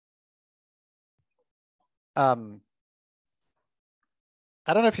Um,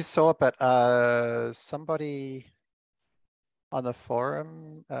 I don't know if you saw, but somebody on the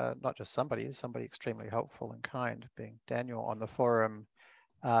forum, not just somebody extremely helpful and kind, being Daniel on the forum,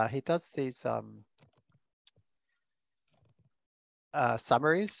 he does these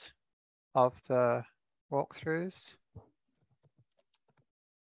summaries of the walkthroughs.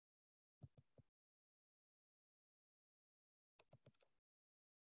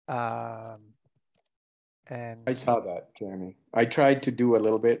 And I saw that, Jeremy. I tried to do a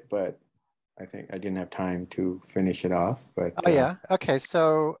little bit, but I think I didn't have time to finish it off. But oh yeah, okay.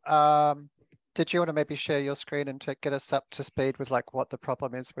 So did you want to maybe share your screen and get us up to speed with like what the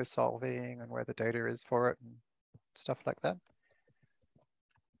problem is we're solving and where the data is for it and stuff like that?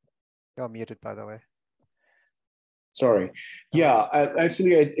 You're muted, by the way. sorry. Yeah,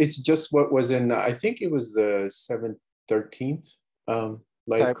 actually, it's just what was in. I think it was the 13th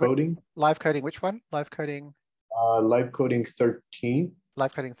live coding. Live coding, which one? Live coding. Live coding 13.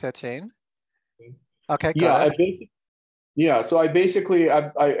 Live coding 13. Okay, Yeah, got it. yeah. So I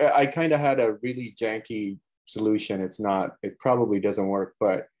kind of had a really janky solution. It probably doesn't work,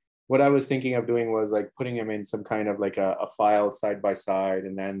 but what I was thinking of doing was like putting them in some kind of like a file side by side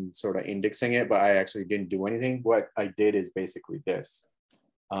and then sort of indexing it, but I actually didn't do anything. What I did is basically this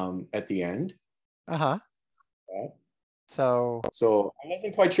at the end. Uh-huh. Yeah. So I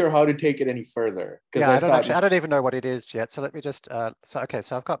wasn't quite sure how to take it any further because yeah, I thought I don't even know what it is yet. So let me just, okay,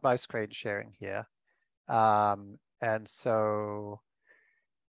 so I've got my screen sharing here. And so,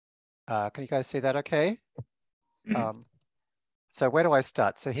 can you guys see that okay? So where do I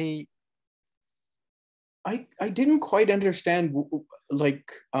start? So I didn't quite understand like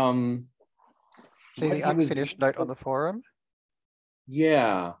see what the he was unfinished doing. note on the forum?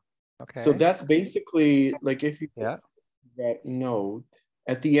 Yeah. So Okay. that's basically like if you Yeah. that note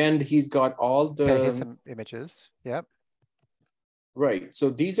at the end, he's got all Okay, here's the some images. Yep. right. So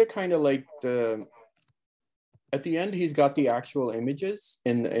these are kind of like the at the end, he's got the actual images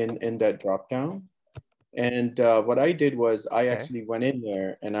in that drop down. And what I did was I Okay. actually went in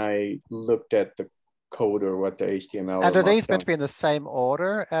there and I looked at the code or what the HTML And or are these meant Markdown. to be in the same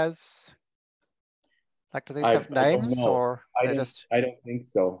order as, like, do these have I don't names know. or they're just, I don't think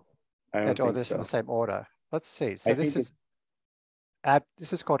so. I don't or think this in the so. same order? Let's see. So I this think is it's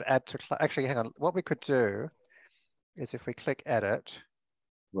this is called add to class. Actually, hang on. What we could do is if we click edit,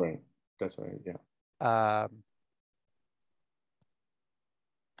 right. That's right. Yeah. um,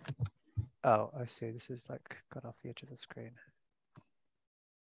 oh, I see. This is like got off the edge of the screen.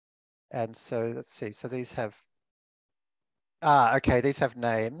 And so let's see. So these have, okay, these have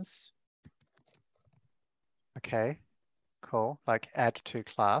names. Okay, cool. Like add to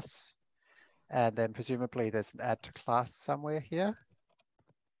class. And then presumably there's an add to class somewhere here.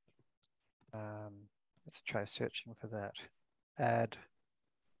 Let's try searching for that. Add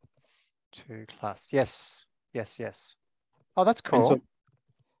to class. Yes, yes, yes. Oh, that's And cool. so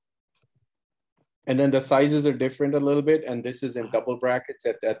and then the sizes are different a little bit, and this is in double brackets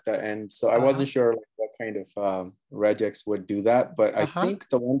at the end. So I Uh-huh. wasn't sure like, what kind of regex would do that, but I Uh-huh. think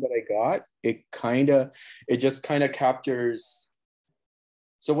the one that I got, it just kind of captures.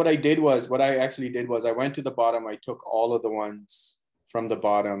 So what I actually did was I went to the bottom, I took all of the ones from the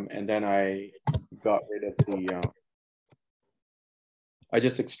bottom, and then I got rid of I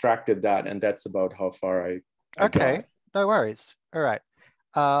just extracted that, and that's about how far I Okay, got. no worries. All right.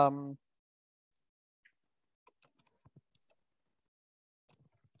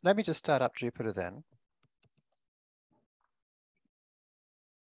 Let me just start up Jupyter then.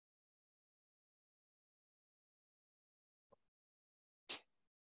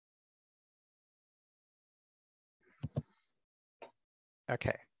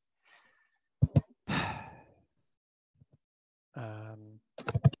 Okay.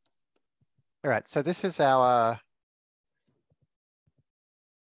 All right, so this is our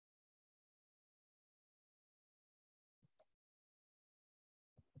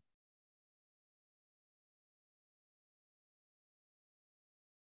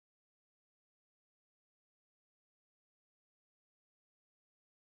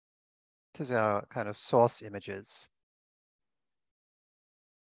kind of source images.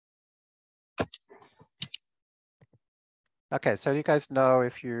 Okay, so you guys know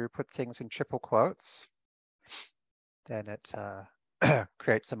if you put things in triple quotes, then it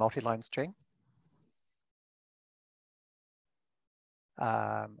creates a multi-line string.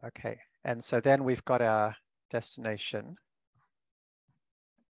 Okay, and so then we've got our destination.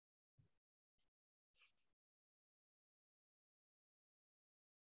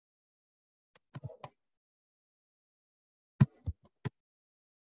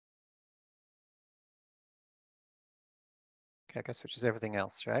 Okay, I guess which is everything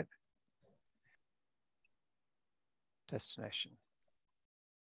else, right? Destination.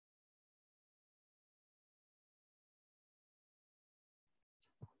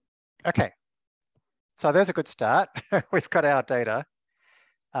 Okay, so there's a good start. We've got our data.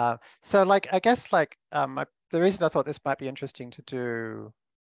 So like, I guess like the reason I thought this might be interesting to do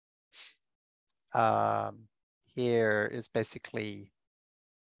here is basically,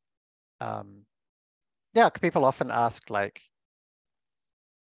 yeah, people often ask like,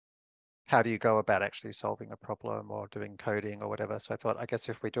 how do you go about actually solving a problem or doing coding or whatever? So I thought, I guess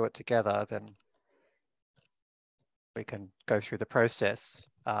if we do it together, then we can go through the process,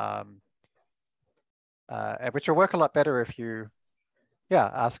 which will work a lot better if you,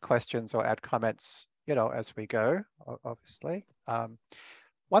 yeah, ask questions or add comments, you know, as we go, obviously.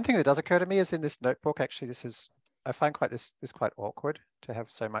 One thing that does occur to me is in this notebook, actually, this is, I find this quite awkward to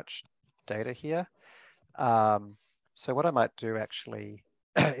have so much data here. So what I might do actually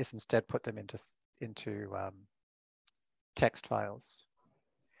is instead put them into text files.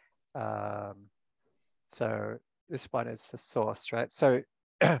 So this one is the source, right? So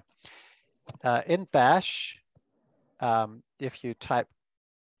in Bash, if you type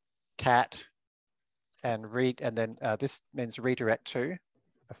cat and read, and then this means redirect to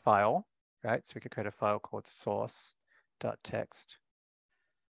a file, right? So we could create a file called source.txt.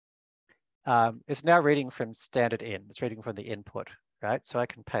 It's now reading from standard in. It's reading from the input, right? So I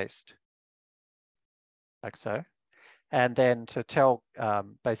can paste like so. And then to tell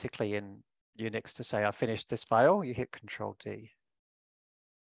basically in Unix to say I finished this file, you hit Control D.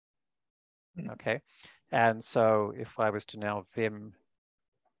 Okay. And so if I was to now vim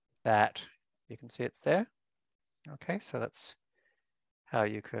that, you can see it's there. Okay, so that's how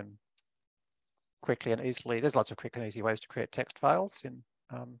you can quickly and easily, there's lots of quick and easy ways to create text files in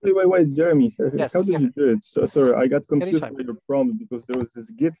Wait, Jeremy, yes. How did you do it? So, sorry, I got confused Anytime. by your prompt because there was this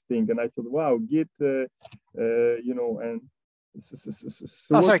Git thing, and I thought, wow, Git, you know, and so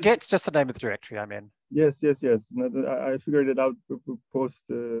oh, sorry, Git's just the name of the directory I'm in. Yes. No, I figured it out post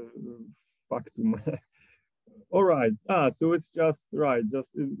factum. All right. So it's just right.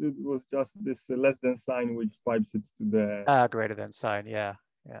 It was just this less than sign which pipes it to the Greater than sign, yeah.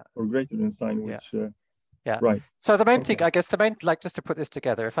 or greater than sign which. Yeah. Right. So the main thing, I guess the main, like just to put this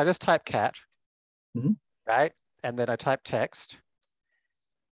together, if I just type cat, right, and then I type text,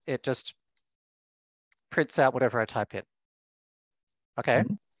 it just prints out whatever I type in. Okay.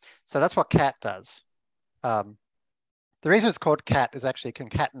 So that's what cat does. The reason it's called cat is actually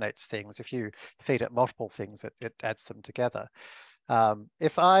concatenates things. If you feed it multiple things, it adds them together.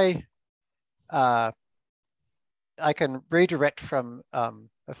 If I can redirect from a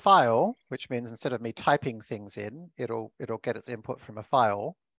file, which means instead of me typing things in, it'll get its input from a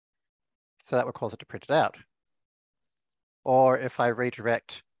file. So that would cause it to print it out. Or if I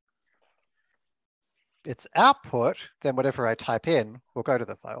redirect its output, then whatever I type in will go to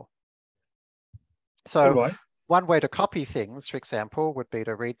the file. So one way to copy things, for example, would be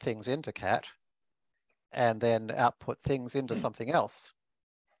to read things into cat and then output things into something else.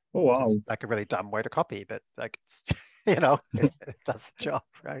 Oh, wow. Like a really dumb way to copy, but like it's, you know, it does the job,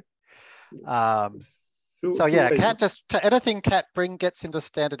 right? So yeah, cat just, anything cat gets into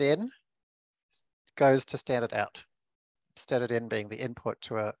standard in goes to standard out. Standard in being the input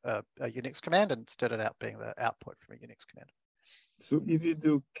to a Unix command and standard out being the output from a Unix command. So if you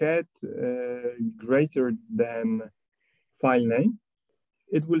do cat greater than file name,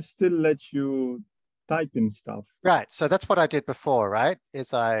 it will still let you type in stuff. Right, so that's what I did before, right?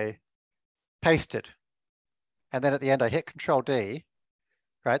 Is I pasted. And then at the end I hit Control D,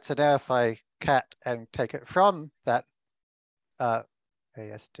 right? So now if I cat and take it from that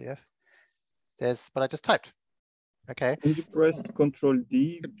ASDF, there's what I just typed. Okay. And you pressed Control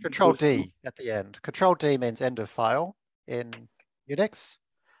D. Control D at the end. Control D means end of file in Unix.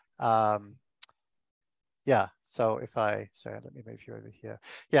 Yeah, so if I, sorry, let me move you over here.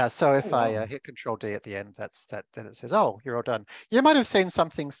 Yeah, so if I hit Control D at the end, then it says, oh, you're all done. You might have seen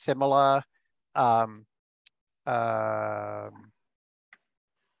something similar. Like,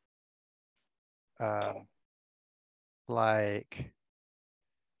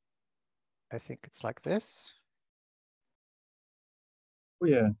 I think it's like this. Oh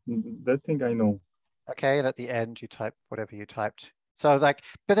yeah, that thing I know. Okay, and at the end you type whatever you typed. So like,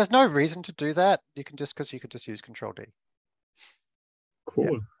 but there's no reason to do that. You can just, because you could just use Control D.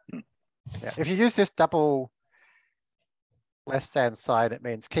 Cool. Yeah, if you use this double less than sign, it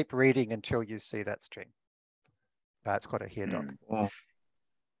means keep reading until you see that string. It's got a here doc. Wow.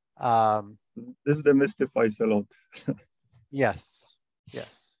 This demystifies a lot. Yes.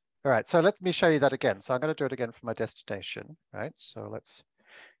 All right, so let me show you that again. So I'm going to do it again for my destination, right? So let's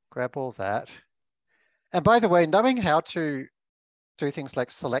grab all that. And by the way, knowing how to do things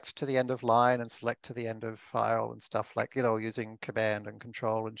like select to the end of line and select to the end of file and stuff like, you know, using command and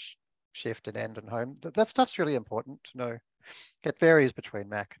control and shift and end and home, that stuff's really important to know. It varies between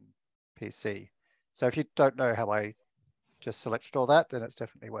Mac and PC. So if you don't know how I just selected all that, then it's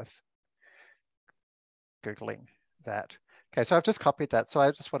definitely worth Googling that. Okay, so I've just copied that. So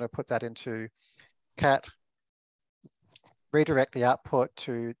I just want to put that into cat, redirect the output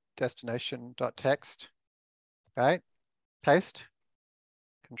to destination.txt, right? Paste,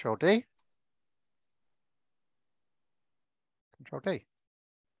 Control D, Control D.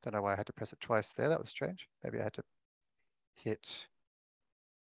 Don't know why I had to press it twice there. That was strange. Maybe I had to hit,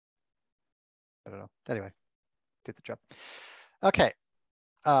 I don't know. Anyway, did the job. Okay.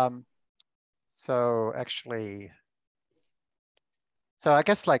 So actually, so I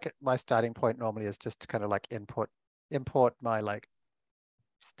guess like my starting point normally is just to kind of like import my like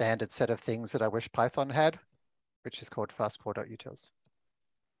standard set of things that I wish Python had, which is called fastcore.utils.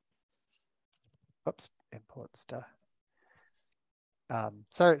 Oops, import star.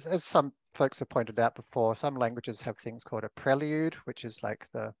 So as some folks have pointed out before, some languages have things called a prelude, which is like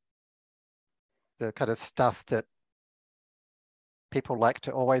the kind of stuff that people like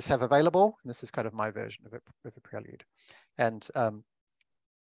to always have available. And this is kind of my version of a prelude. And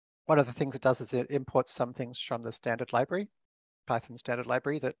one of the things it does is it imports some things from the standard library, Python standard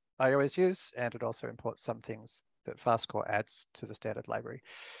library that I always use, and it also imports some things that fastcore adds to the standard library.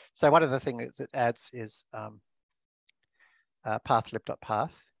 So one of the things it adds is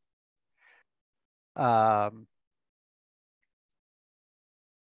pathlib.path.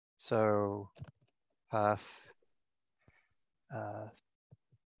 So path,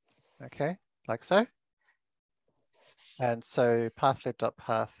 okay, like so. And so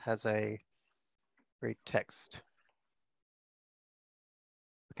pathlib.path has a read text.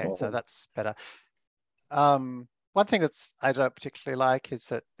 Okay, so that's better. One thing I don't particularly like is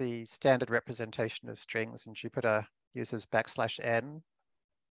that the standard representation of strings in Jupyter uses \n.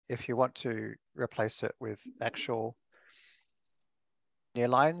 If you want to replace it with actual near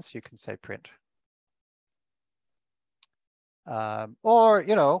lines, you can say print. Or,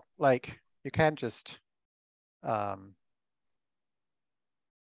 you know, like you can just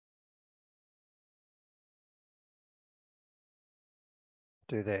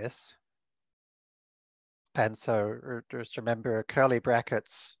do this. And so just remember curly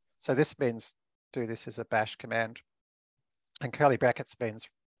brackets. So this means do this as a bash command. And curly brackets means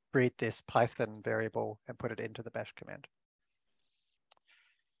read this Python variable and put it into the bash command.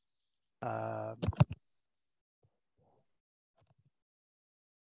 All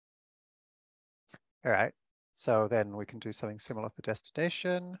right, so then we can do something similar for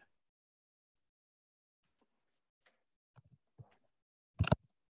destination.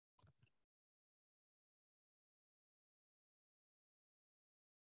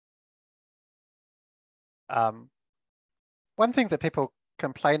 One thing that people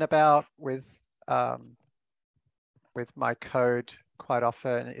complain about with my code quite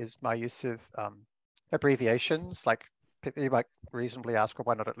often is my use of abbreviations. Like you might reasonably ask, well,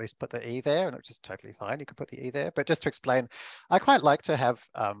 why not at least put the E there? And it's just totally fine. You can put the E there. But just to explain, I quite like to have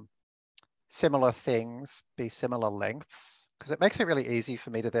similar things be similar lengths, because it makes it really easy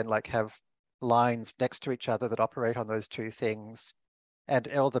for me to then like have lines next to each other that operate on those two things. And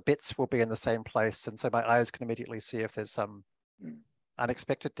all the bits will be in the same place. And so my eyes can immediately see if there's some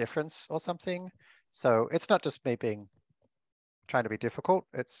unexpected difference or something. So it's not just me trying to be difficult.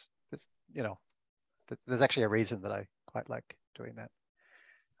 It's you know, there's actually a reason that I quite like doing that.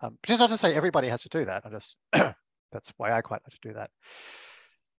 Which is not to say everybody has to do that. I just, that's why I quite like to do that.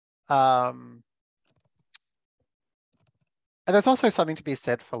 And there's also something to be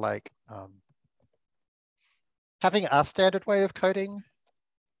said for like having a standard way of coding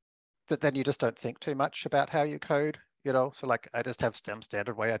that then you just don't think too much about how you code, you know? So like I just have some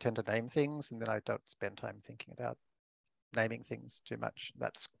standard way I tend to name things, and then I don't spend time thinking about naming things too much.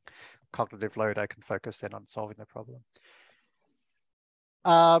 That's cognitive load. I can focus then on solving the problem.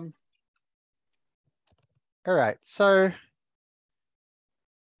 All right, so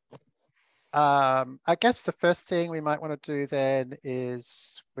I guess the first thing we might want to do then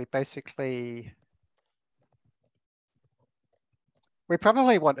is we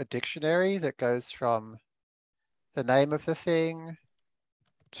probably want a dictionary that goes from the name of the thing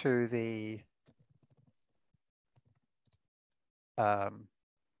to the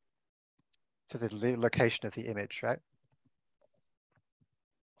location of the image, right?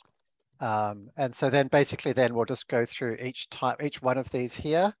 And so then basically then we'll just go through each one of these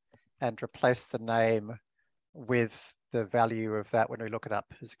here and replace the name with the value of that when we look it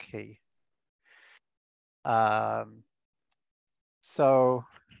up as a key.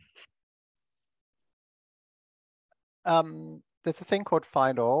 There's a thing called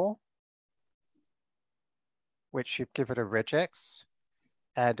find all, which you give it a regex,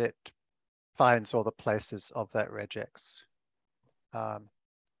 and it finds all the places of that regex.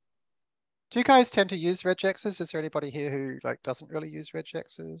 Do you guys tend to use regexes? Is there anybody here who like doesn't really use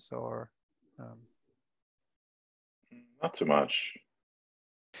regexes, or? Not too much.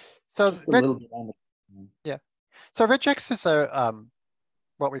 So Just a little bit on the... Yeah. So regex is a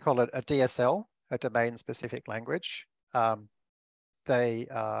what we call a DSL, a domain-specific language. They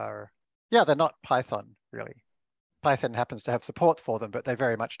are, yeah, they're not Python really. Python happens to have support for them, but they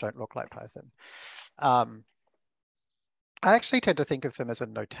very much don't look like Python. I actually tend to think of them as a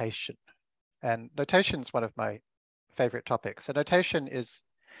notation, and notation is one of my favorite topics. A notation is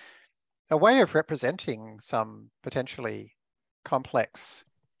a way of representing some potentially complex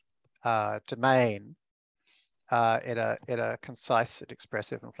domain in a concise and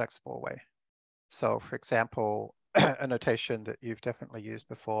expressive and flexible way. So for example, a notation that you've definitely used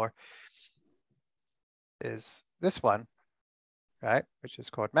before is this one, right? Which is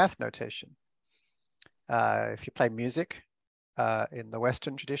called math notation. If you play music in the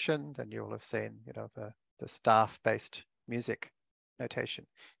Western tradition, then you will have seen, you know, the staff-based music notation.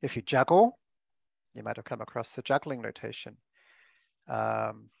 If you juggle, you might have come across the juggling notation.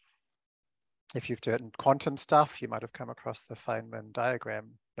 If you've done quantum stuff, you might have come across the Feynman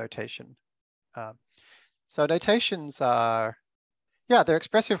diagram notation. So notations are, yeah, they're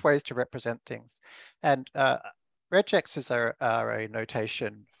expressive ways to represent things. And regexes are a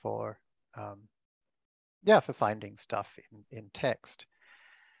notation for, yeah, for finding stuff in text.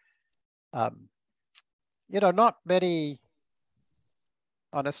 You know, not many,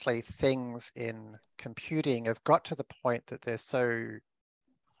 honestly, things in computing have got to the point that they're so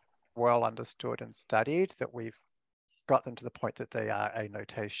well understood and studied that we've got them to the point that they are a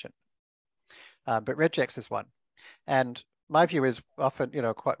notation. But regex is one. And my view is often, you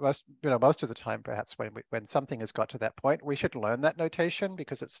know, most of the time, perhaps when something has got to that point, we should learn that notation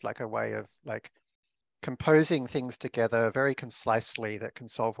because it's like a way of like composing things together very concisely that can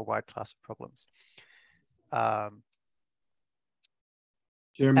solve a wide class of problems.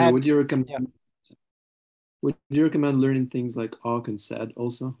 Jeremy, would you recommend? Yeah. Would you recommend learning things like awk and sed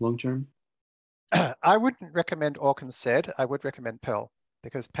also long term? I wouldn't recommend awk and sed. I would recommend Perl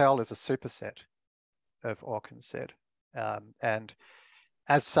because Perl is a superset of awk and sed. And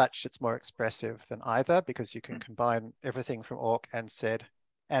as such, it's more expressive than either because you can combine everything from awk and sed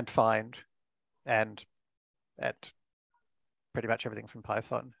and find and pretty much everything from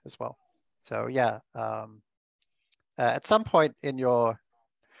Python as well. So yeah, at some point in your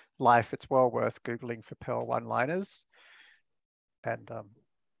life, it's well worth Googling for Perl one-liners and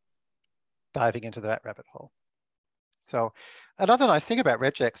diving into that rabbit hole. So another nice thing about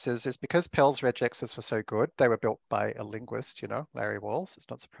regexes is because Perl's regexes were so good, they were built by a linguist, you know, Larry Walls, it's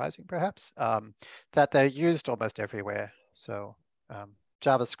not surprising perhaps, that they're used almost everywhere. So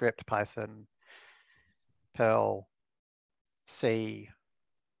JavaScript, Python, Perl, C,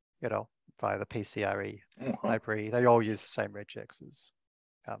 you know, via the PCRE library, they all use the same regexes.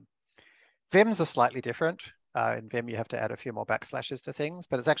 Vim's are slightly different. In Vim, you have to add a few more backslashes to things,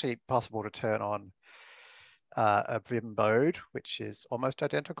 but it's actually possible to turn on a Vim mode, which is almost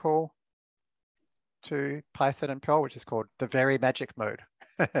identical to Python and Perl, which is called the very magic mode.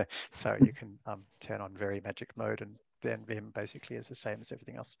 So you can turn on very magic mode, and then Vim basically is the same as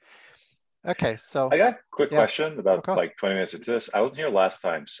everything else. Okay, so I got a quick question about like 20 minutes into this. I wasn't here last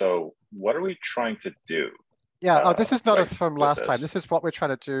time, so what are we trying to do? Yeah, this is not from last time. This is what we're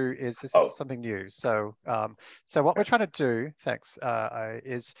trying to do. This is something new. So, so what we're trying to do, thanks,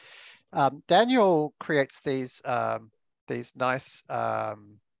 is Daniel creates these nice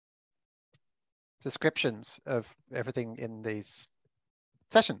descriptions of everything in these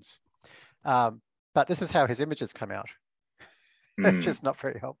sessions. But this is how his images come out. It's just not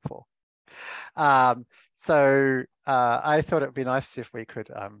very helpful. So I thought it would be nice if we could,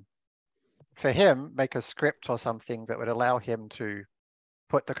 for him, make a script or something that would allow him to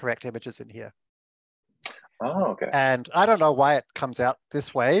put the correct images in here. Oh, okay. And I don't know why it comes out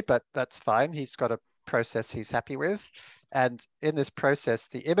this way, but that's fine. He's got a process he's happy with. And in this process,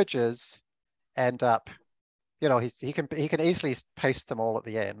 the images end up, you know, he can easily paste them all at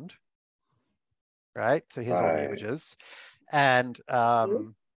the end, right? So here's all the images. And so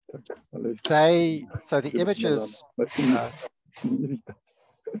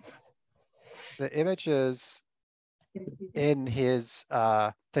the images in his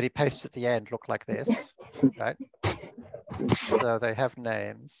that he pastes at the end look like this, right? So they have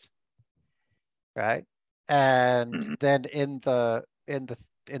names, right? And then in the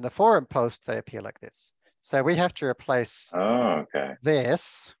forum post they appear like this. So we have to replace okay.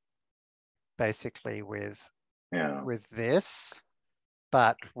 this basically with this,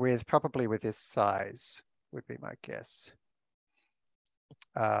 but probably with this size would be my guess.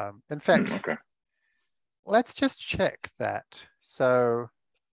 In fact, Okay. let's just check that. So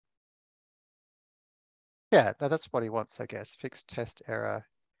yeah, no, that's what he wants, I guess. Fixed test error.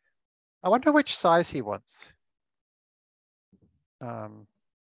 I wonder which size he wants.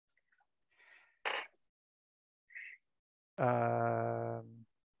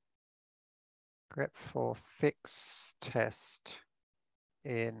 Grep for fix test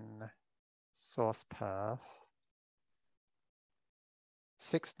in source path.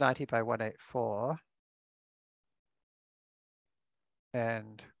 690 by 184.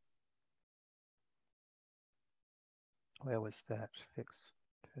 And where was that? Fix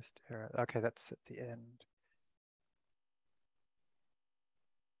test error. Okay, that's at the end.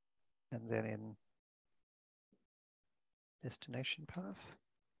 And then in destination path.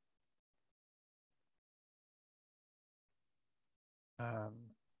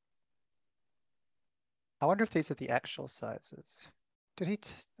 I wonder if these are the actual sizes. Did he,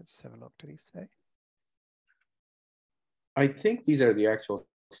 let's have a look, did he say? I think these are the actual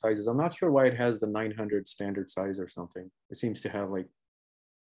sizes. I'm not sure why it has the 900 standard size or something. It seems to have like.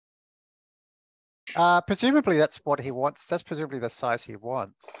 Presumably that's what he wants. That's presumably the size he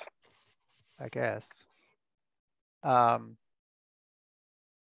wants, I guess. Let's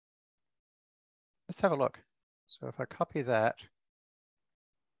have a look. So if I copy that.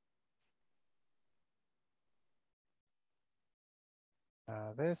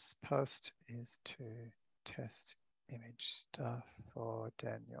 This post is to test image stuff for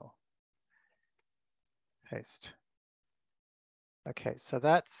Daniel. Paste. Okay, so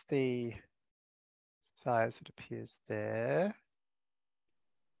that's the size that appears there.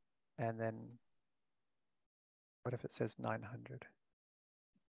 And then what if it says 900?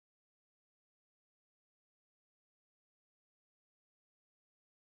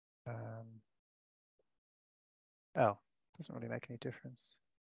 Oh, doesn't really make any difference.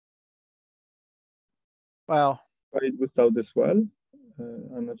 Well, without as well.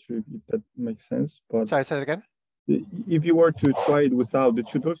 I'm not sure if that makes sense, but sorry, say it again. If you were to try it without, it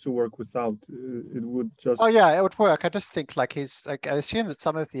should also work without. It would just. Oh yeah, it would work. I just think like he's like, I assume that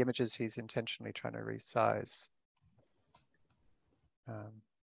some of the images he's intentionally trying to resize.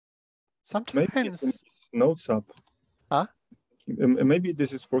 Sometimes. Maybe it's in his notes app. Huh? Maybe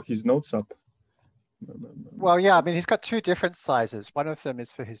this is for his notes app. Well, yeah, I mean, he's got two different sizes. One of them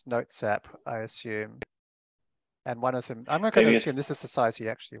is for his notes app, I assume. And one of them, I'm not going to assume this is the size he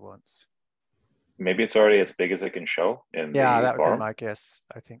actually wants. Maybe it's already as big as it can show in the that would forum. be my guess.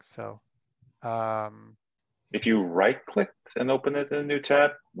 I think so. If you right-clicked and open it in a new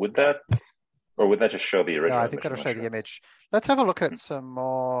tab, would that, or would that just show the original? No, I think that'll show the image. Let's have a look at some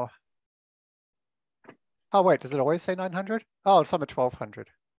more. Oh wait, does it always say 900? Oh, some are 1200.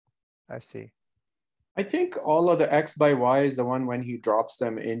 I see. I think all of the X by Y is the one when he drops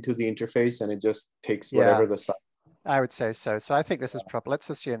them into the interface and it just takes whatever the size. I would say so. So I think this is proper. Let's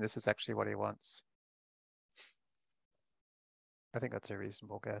assume this is actually what he wants. I think that's a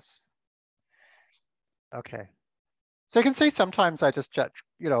reasonable guess. Okay. So you can see sometimes I just,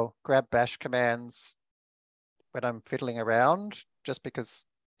 grab bash commands when I'm fiddling around just because,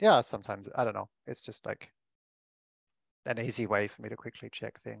 sometimes, I don't know. It's just like an easy way for me to quickly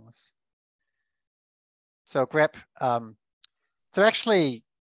check things. So grep, so actually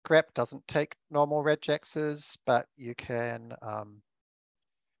grep doesn't take normal regexes, but you can,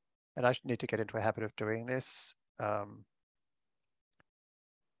 and I need to get into a habit of doing this.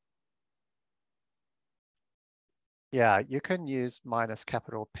 Yeah, you can use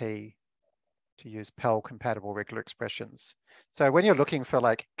 -P to use Perl compatible regular expressions. So when you're looking for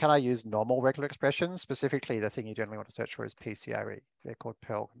like, can I use normal regular expressions? Specifically, the thing you generally want to search for is PCRE. They're called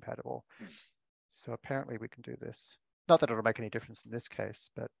Perl compatible. So apparently we can do this. Not that it'll make any difference in this case,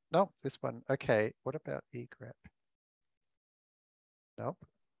 but no, this one. Okay, what about egrep? Nope.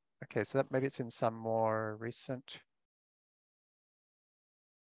 Okay, so that maybe it's in some more recent.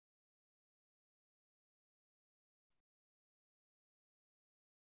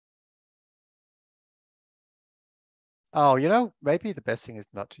 Oh, maybe the best thing is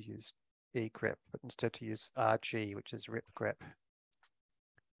not to use egrep, but instead to use RG, which is ripgrep,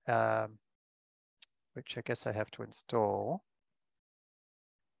 which I guess I have to install.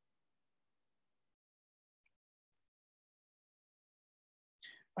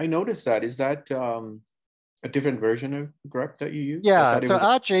 I noticed that. Is that a different version of grep that you use? I Yeah, thought it so was.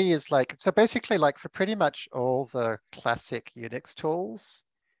 RG is like, so basically like for pretty much all the classic Unix tools,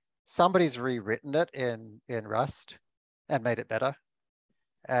 somebody's rewritten it in Rust and made it better,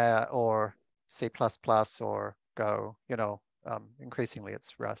 or C++ or Go, you know, increasingly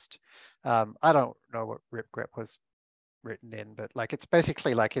it's Rust. I don't know what ripgrep was written in, but like it's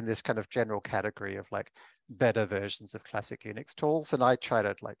basically like in this kind of general category of like better versions of classic Unix tools. And I try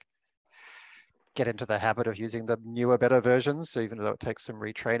to like get into the habit of using the newer, better versions, so even though it takes some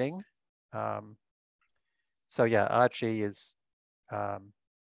retraining. So yeah, RG is the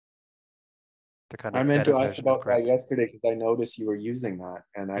kind I of meant better to ask version of about grep. that yesterday because I noticed you were using that,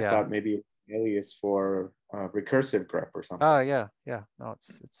 and I Yeah. thought maybe it was an alias for recursive grep or something. Oh yeah, yeah. No,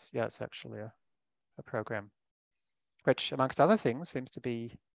 it's actually a program, which amongst other things seems to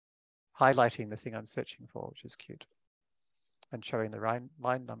be highlighting the thing I'm searching for, which is cute, and showing the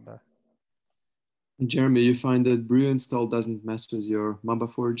line number. And Jeremy, you find that brew install doesn't mess with your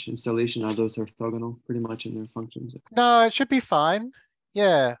MambaForge installation. Are those orthogonal pretty much in their functions? No, it should be fine.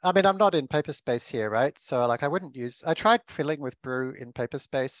 Yeah, I mean, I'm not in Paperspace here, right? So like I wouldn't use, I tried filling with brew in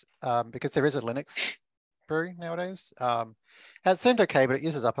Paperspace because there is a Linux brew nowadays. It seemed okay, but it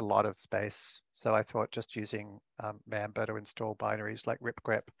uses up a lot of space. So I thought just using Mamba to install binaries like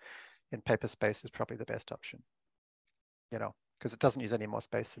ripgrep in Paperspace is probably the best option, you know, because it doesn't use any more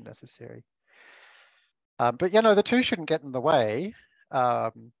space than necessary. But you know, the two shouldn't get in the way.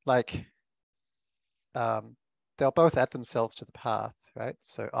 They'll both add themselves to the path, right?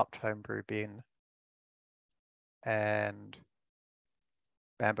 So opt homebrew bin and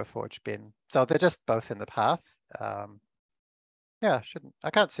MambaForge bin. So they're just both in the path. Yeah, I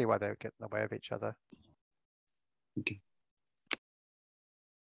can't see why they would get in the way of each other. Okay.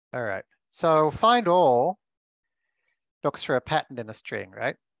 All right, so find all looks for a pattern in a string,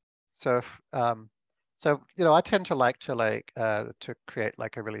 right? So, you know, I tend to like to create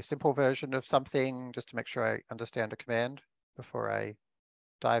like a really simple version of something just to make sure I understand a command before I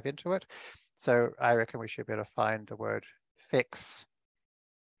dive into it. So I reckon we should be able to find the word fix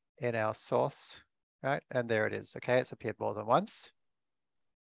in our source, right? And there it is. Okay, it's appeared more than once.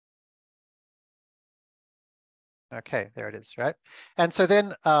 Okay, there it is, right? And so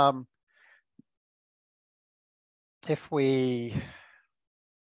then if we,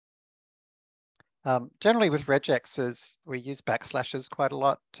 generally with regexes, we use backslashes quite a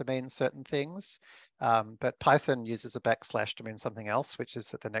lot to mean certain things, but Python uses a backslash to mean something else, which is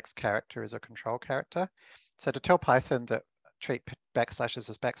that the next character is a control character. So to tell Python that treat backslashes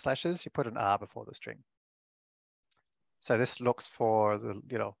as backslashes, you put an R before the string. So this looks for the,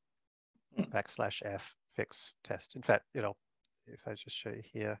 you know, backslash F fix test. In fact, you know, if I just show you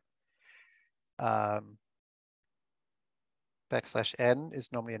here, backslash N is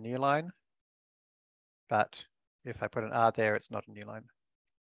normally a new line, but if I put an R there, it's not a new line.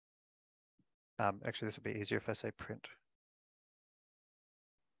 Actually, this will be easier if I say print.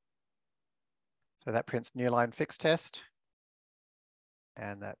 So that prints new line fix test,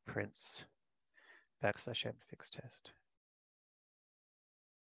 and that prints backslash N fix test.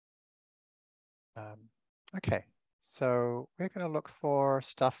 Okay, so we're going to look for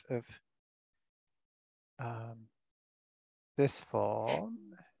stuff of this form.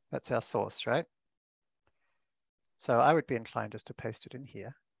 That's our source, right? So I would be inclined just to paste it in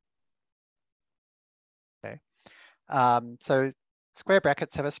here. Okay. So square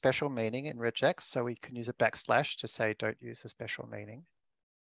brackets have a special meaning in regex, so we can use a backslash to say don't use a special meaning.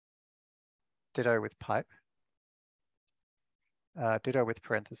 Ditto with pipe. Ditto with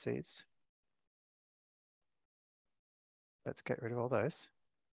parentheses. Let's get rid of all those.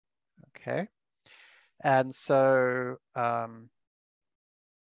 Okay. And so, so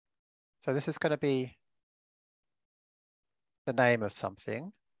this is going to be the name of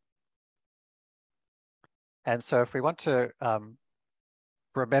something. And so if we want to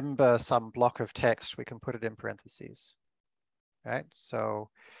remember some block of text, we can put it in parentheses, right? So,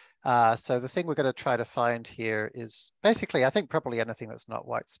 so the thing we're going to try to find here is basically, I think probably anything that's not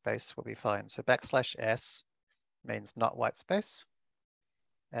white space will be fine. So backslash S means not white space,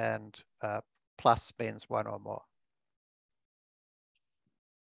 and plus means one or more.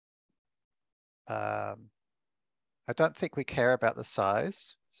 I don't think we care about the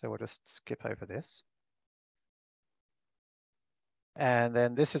size, so we'll just skip over this. And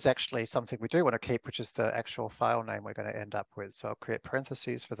then this is actually something we do want to keep, which is the actual file name we're going to end up with. So I'll create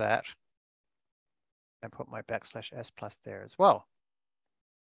parentheses for that and put my backslash S plus there as well.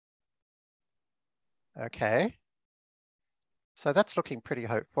 Okay. So that's looking pretty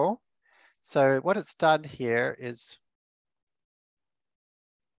hopeful. So what it's done here is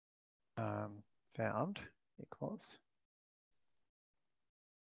found equals.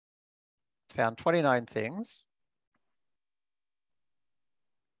 It's found 29 things.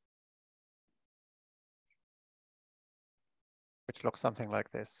 Which looks something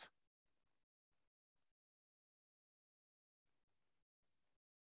like this.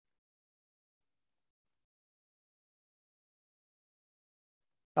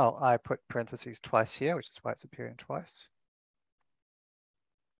 Oh, I put parentheses twice here, which is why it's appearing twice.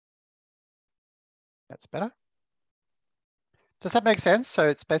 That's better. Does that make sense? So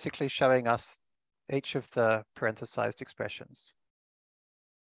it's basically showing us each of the parenthesized expressions.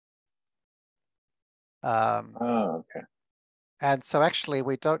 Oh, okay. And so actually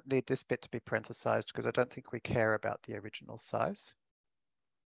we don't need this bit to be parenthesized because I don't think we care about the original size.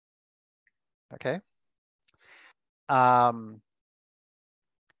 Okay. And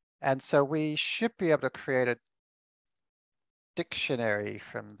so we should be able to create a dictionary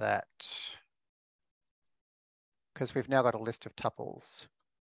from that because we've now got a list of tuples.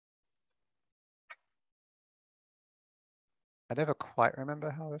 I never quite remember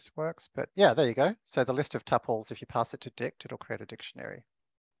how this works, but yeah, there you go. So the list of tuples, if you pass it to dict, it'll create a dictionary.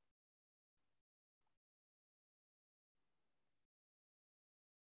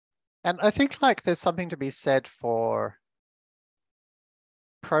 And I think like there's something to be said for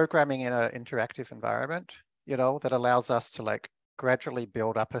programming in an interactive environment, you know, that allows us to like gradually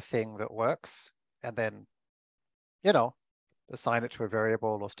build up a thing that works and then, you know, assign it to a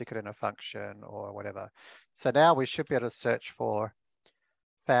variable or stick it in a function or whatever. So now we should be able to search for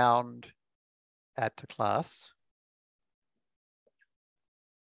found add to class.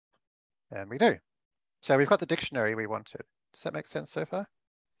 And we do. So we've got the dictionary we wanted. Does that make sense so far?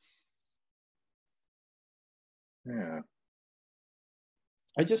 Yeah.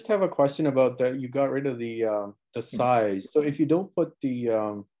 I just have a question about that. You got rid of the size. So if you don't put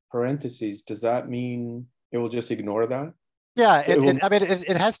the parentheses, does that mean it will just ignore that? Yeah, So I mean,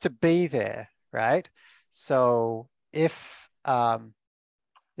 it has to be there, right? So if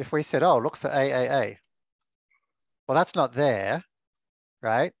we said, oh, look for AAA, well, that's not there,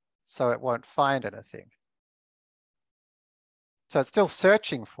 right? So it won't find anything. So it's still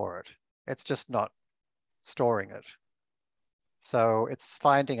searching for it. It's just not storing it. So it's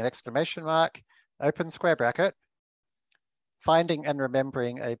finding an exclamation mark, open square bracket, finding and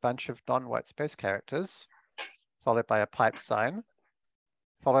remembering a bunch of non-white space characters, followed by a pipe sign,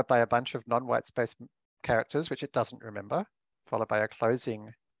 followed by a bunch of non-white space characters, which it doesn't remember, followed by a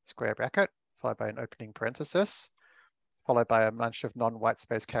closing square bracket, followed by an opening parenthesis, followed by a bunch of non-white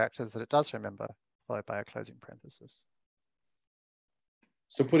space characters that it does remember, followed by a closing parenthesis.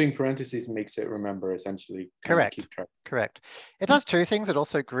 So putting parentheses makes it remember, essentially. Correct. Keep track. Correct. It does two things. It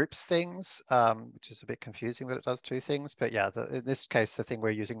also groups things, which is a bit confusing that it does two things. But yeah, in this case, the thing we're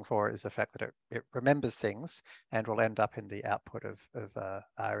using for is the fact that it remembers things and will end up in the output of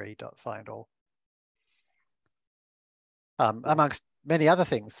re.findAll. Amongst many other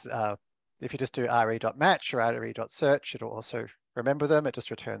things, if you just do re.match or re.search, it'll also remember them. It just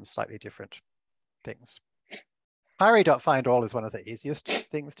returns slightly different things. re.findAll is one of the easiest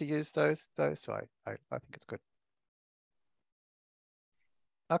things to use though, so I think it's good.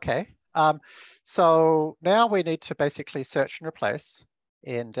 Okay, so now we need to basically search and replace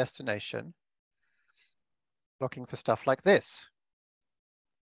in destination, looking for stuff like this.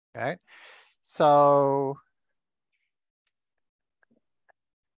 Okay, so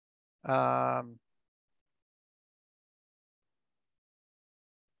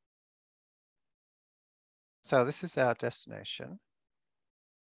so this is our destination.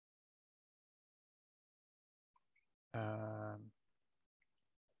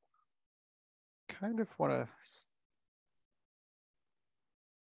 Kind of want to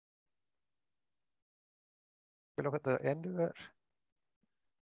look at the end of it.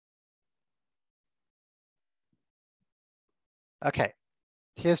 Okay,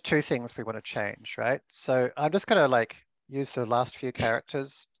 here's two things we want to change, right? So I'm just going to like use the last few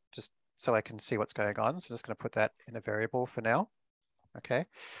characters just so I can see what's going on. So I'm just going to put that in a variable for now. Okay.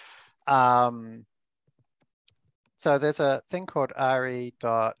 So there's a thing called re.sub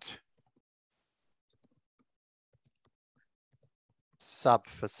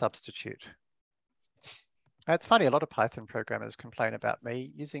for substitute. It's funny, a lot of Python programmers complain about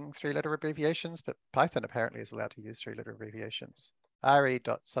me using three-letter abbreviations, but Python apparently is allowed to use three-letter abbreviations.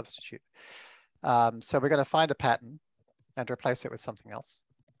 re.substitute. So we're going to find a pattern and replace it with something else.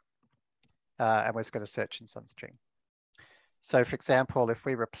 And we're just going to search in some string. So for example, if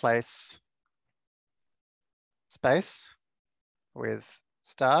we replace space with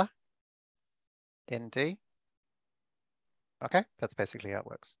star nd, okay, that's basically how it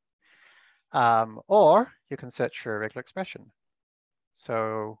works. Or you can search for a regular expression.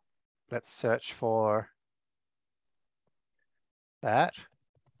 So let's search for that.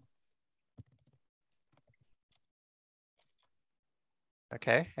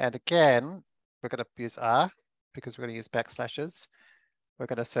 Okay, and again, we're going to use R because we're going to use backslashes. We're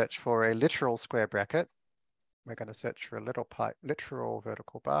going to search for a literal square bracket. We're going to search for a literal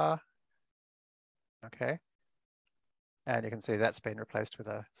vertical bar. Okay. And you can see that's been replaced with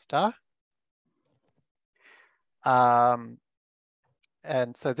a star. And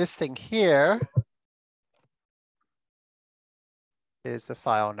so this thing here is the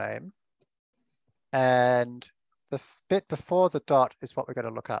file name. And the bit before the dot is what we're going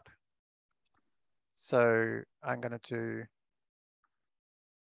to look up. So I'm going to do,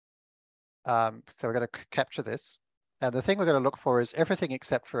 so we're going to capture this. And the thing we're going to look for is everything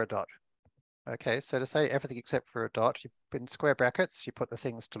except for a dot. Okay, so to say everything except for a dot, you in square brackets, you put the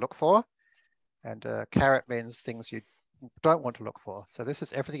things to look for. And caret means things you don't want to look for. So this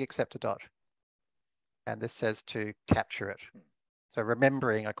is everything except a dot. And this says to capture it. So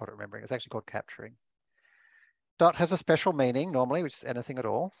remembering, I call it remembering, it's actually called capturing. Dot has a special meaning normally, which is anything at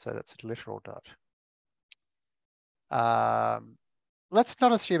all. So that's a literal dot. Let's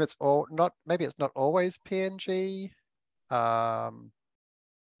not assume it's maybe it's not always PNG.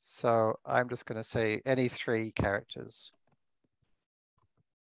 So I'm just going to say any 3 characters.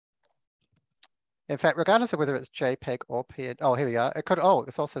 In fact, regardless of whether it's JPEG or PNG, oh, here we are. It could,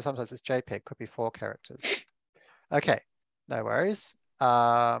 it's also sometimes it's JPEG, could be 4 characters. Okay, no worries.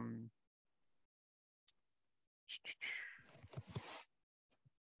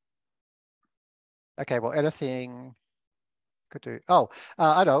 Okay, well, anything could do.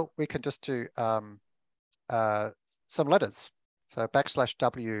 I know, we can just do some letters. So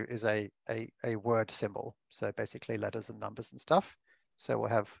 \W is a word symbol. So basically letters and numbers and stuff. So we'll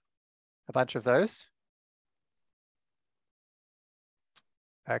have a bunch of those.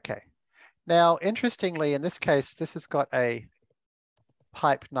 Okay. Now, interestingly, in this case, this has got a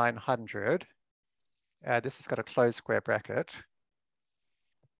pipe 900. This has got a closed square bracket.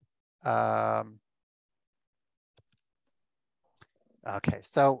 Okay,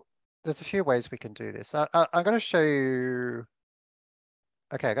 so there's a few ways we can do this. I'm going to show you.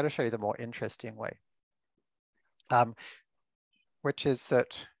 Okay, I'm going to show you the more interesting way, which is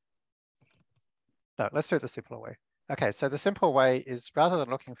that. No, let's do it the simpler way. Okay, so the simple way is rather than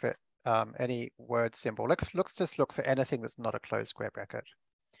looking for any word symbol, let's just look for anything that's not a closed square bracket.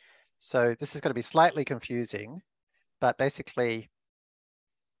 So this is going to be slightly confusing, but basically,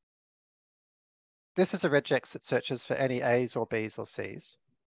 this is a regex that searches for any A's or B's or C's.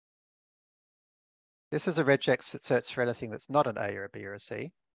 This is a regex that searches for anything that's not an A or a B or a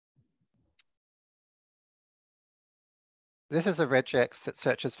C. This is a regex that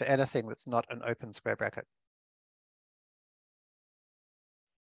searches for anything that's not an open square bracket.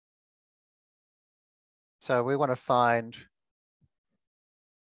 So we want to find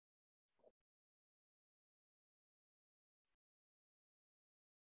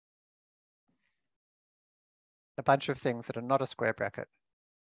a bunch of things that are not a square bracket.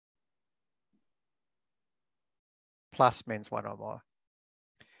 Plus means 1 or more.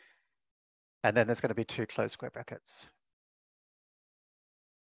 And then there's going to be 2 closed square brackets.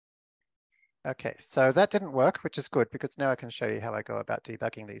 Okay, so that didn't work, which is good because now I can show you how I go about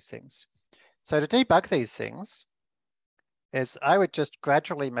debugging these things. So to debug these things is I would just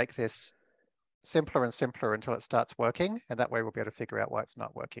gradually make this simpler and simpler until it starts working. And that way we'll be able to figure out why it's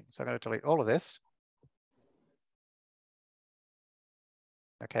not working. So I'm going to delete all of this.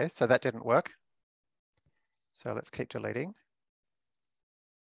 Okay, so that didn't work. So let's keep deleting.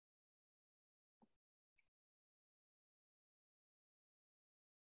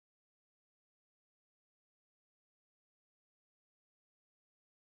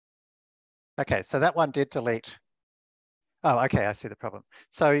 Okay, so that one did delete. Oh, okay, I see the problem.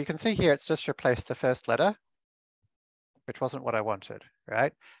 So you can see here, it's just replaced the first letter, which wasn't what I wanted,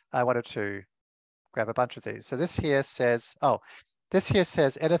 right? I wanted to grab a bunch of these. So this here says, this here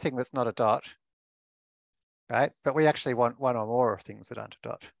says anything that's not a dot, right? But we actually want 1 or more of things that aren't a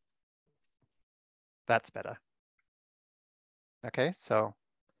dot. That's better. Okay, so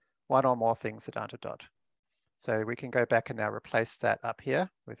 1 or more things that aren't a dot. So we can go back and now replace that up here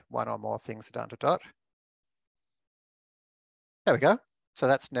with 1 or more things that aren't a dot. There we go. So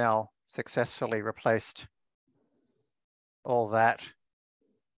that's now successfully replaced all that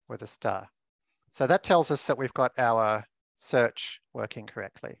with a star. So that tells us that we've got our search working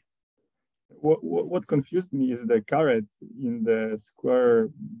correctly. What confused me is the caret in the square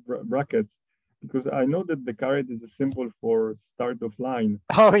brackets. because I know that the caret is a symbol for start of line.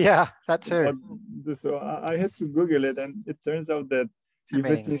 Oh yeah, that too. But so I had to Google it, and it turns out that if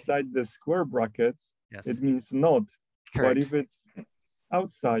it's inside the square brackets, yes, it means not. correct. But if it's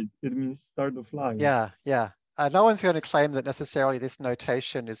outside, it means start of line. Yeah, yeah. No one's going to claim that necessarily this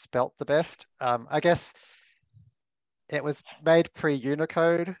notation is spelt the best. I guess it was made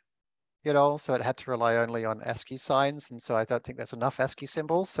pre-Unicode, you know, so it had to rely only on ASCII signs. And so I don't think there's enough ASCII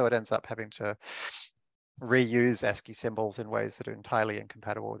symbols. So it ends up having to reuse ASCII symbols in ways that are entirely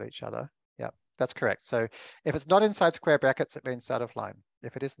incompatible with each other. Yeah, that's correct. So if it's not inside square brackets, it means out of line.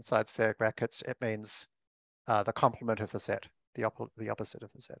 If it is inside square brackets, it means the complement of the set, the opposite of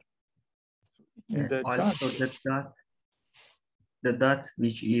the set. In the also the dot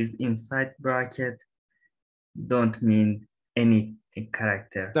which is inside bracket don't mean any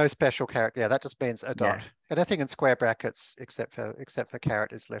character. No special character. Yeah, that just means a dot. Yeah. Anything in square brackets except for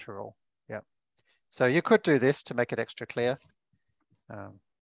caret is literal. Yeah. So you could do this to make it extra clear. Yeah.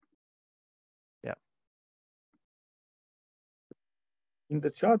 In the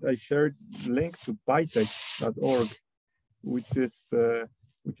chat, I shared link to pytex.org, which is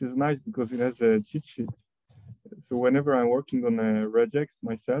nice because it has a cheat sheet. So whenever I'm working on a regex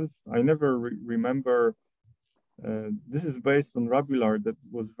myself, I never remember. This is based on Rabular that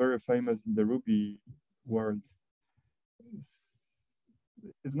was very famous in the Ruby world.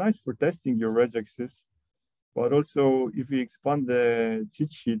 It's nice for testing your regexes, but also if you expand the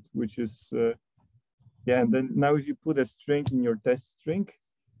cheat sheet, which is, yeah, and then now if you put a string in your test string,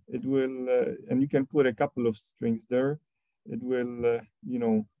 it will, and you can put a couple of strings there, it will, you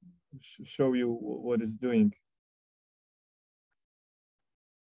know, show you what it's doing.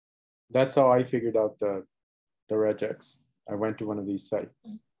 That's how I figured out the regex. I went to one of these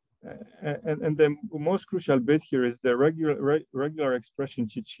sites. And the most crucial bit here is the regular expression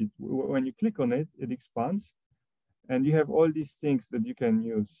cheat sheet. When you click on it, it expands, and you have all these things that you can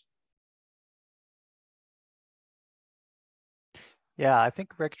use. Yeah, I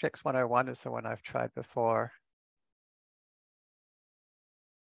think regex 101 is the one I've tried before.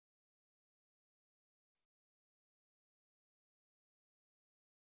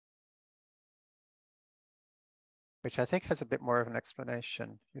 Which I think has a bit more of an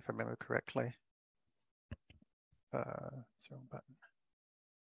explanation, if I remember correctly. It's the wrong button.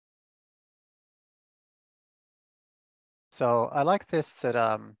 So I like this that,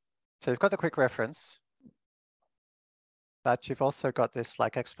 so you've got the quick reference, but you've also got this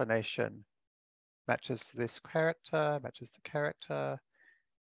like explanation, matches this character, matches the character.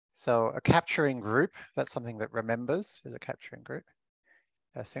 So a capturing group, that's something that remembers is a capturing group.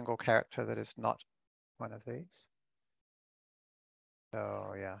 A single character that is not one of these.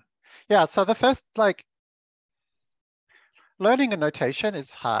 So yeah. Yeah, so the first, like, learning a notation is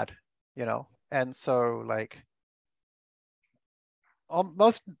hard, you know, and so like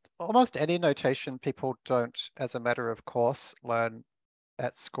almost any notation people don't, as a matter of course, learn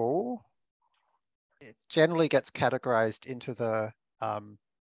at school. It generally gets categorized into the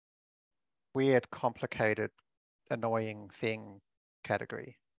weird, complicated, annoying thing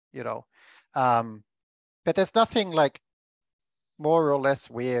category, you know. But there's nothing like more or less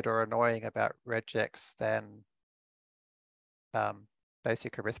weird or annoying about regex than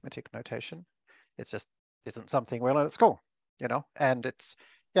basic arithmetic notation. It just isn't something we learn at school, you know, and it's,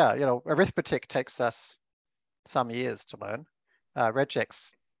 yeah, you know, arithmetic takes us some years to learn.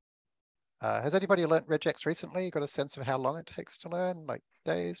 Regex, has anybody learned regex recently? You got a sense of how long it takes to learn, like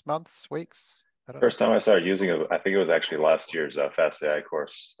days, months, weeks? First time I started using it, I think it was actually last year's FastAI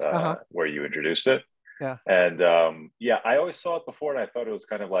course where you introduced it. Yeah. And yeah, I always saw it before and I thought it was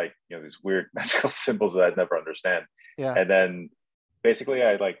kind of like, you know, these weird magical symbols that I'd never understand. Yeah. And then basically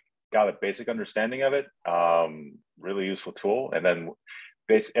I like got a basic understanding of it, really useful tool. And then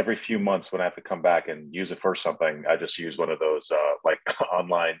every few months when I have to come back and use it for something, I just use one of those like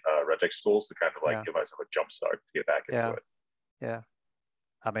online regex tools to kind of like give myself a jump start to get back into it. Yeah.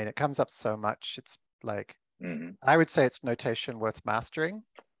 I mean, it comes up so much. It's like, I would say it's notation worth mastering,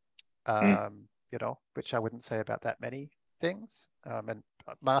 you know, which I wouldn't say about that many things. And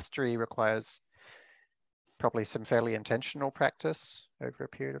mastery requires probably some fairly intentional practice over a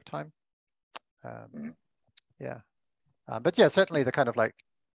period of time. Yeah. But yeah, certainly the kind of like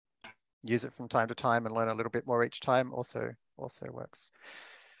use it from time to time and learn a little bit more each time also works.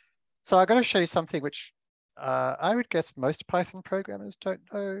 So I'm going to show you something which I would guess most Python programmers don't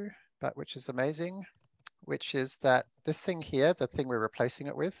know, but which is amazing, which is that this thing here, the thing we're replacing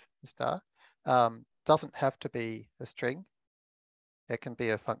it with, the star, doesn't have to be a string. It can be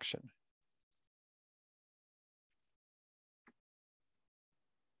a function.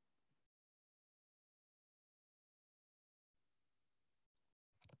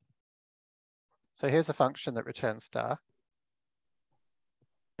 So here's a function that returns star.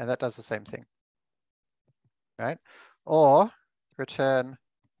 And that does the same thing, right? Or return,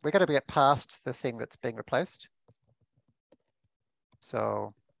 we're going to get past the thing that's being replaced.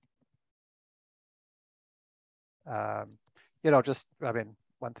 So, you know, just, I mean,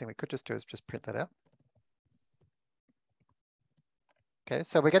 one thing we could just do is just print that out. Okay,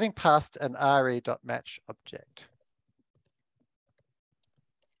 so we're getting past an re.match object.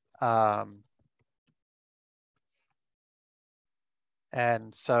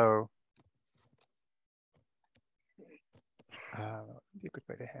 And so, be a good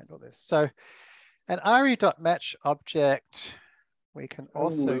way to handle this. So an re.match object, we can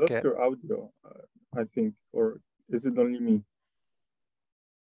also lost get. your audio, I think, or is it only me?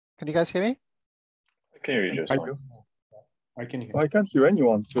 Can you guys hear me? I can hear you just fine. I can hear. I can't hear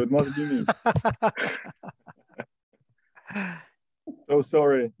anyone, so it must be me. So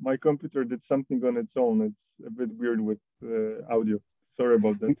sorry, my computer did something on its own. It's a bit weird with audio. Sorry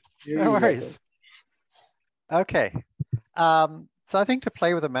about that. No worries. Okay. So I think to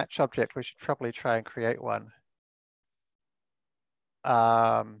play with a match object, we should probably try and create one.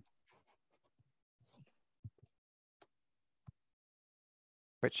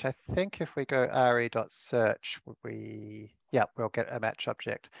 Which I think if we go re.search, we'll get a match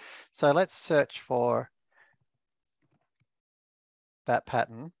object. So let's search for that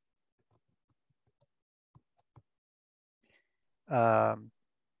pattern.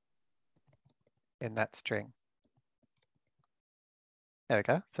 In that string. There we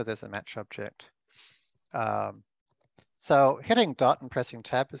go. So there's a match object. So hitting dot and pressing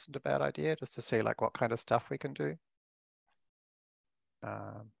tab isn't a bad idea, just to see like what kind of stuff we can do.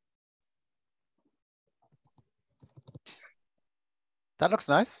 That looks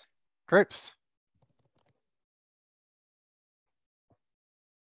nice. Groups.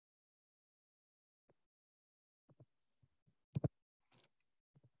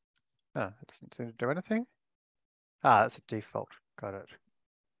 Oh, it doesn't seem to do anything. Ah, that's a default. Got it.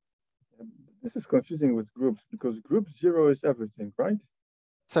 This is confusing with groups because group 0 is everything, right?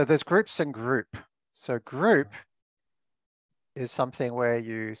 So there's groups and group. So group is something where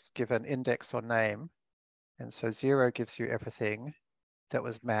you give an index or name. And so 0 gives you everything that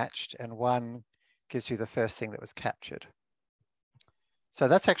was matched and 1 gives you the first thing that was captured. So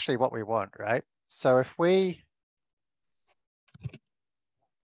that's actually what we want, right? So if we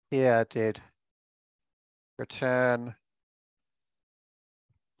here did return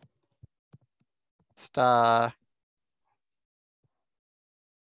star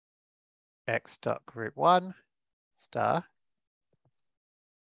x dot group 1 star.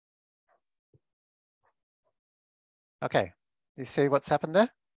 Okay, you see what's happened there?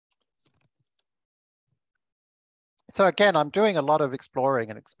 So again, I'm doing a lot of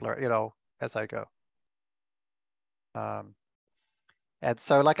exploring and as I go. And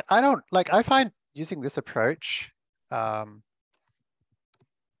so like, I find using this approach, if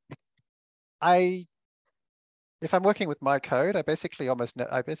I'm working with my code, I basically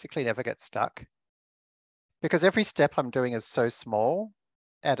never get stuck because every step I'm doing is so small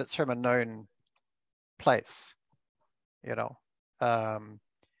and it's from a known place, and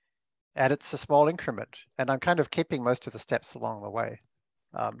it's a small increment and I'm kind of keeping most of the steps along the way.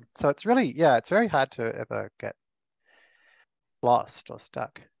 So it's really, it's very hard to ever get lost or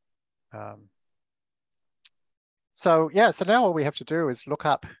stuck. So now all we have to do is look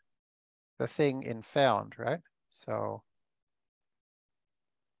up the thing in found, right? So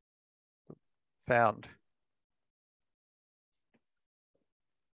found.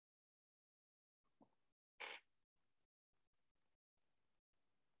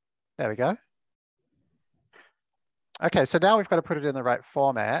 There we go. Okay, so now we've got to put it in the right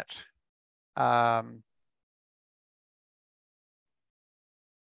format.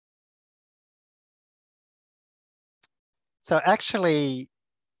 So actually,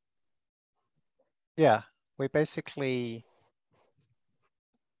 we basically,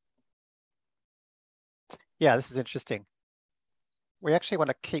 this is interesting. We actually want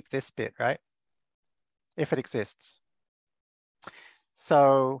to keep this bit, right? If it exists.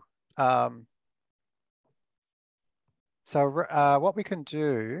 So, what we can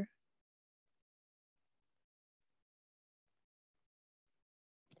do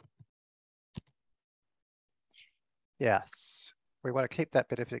yes, we want to keep that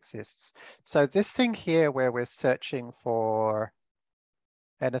bit if it exists. So this thing here where we're searching for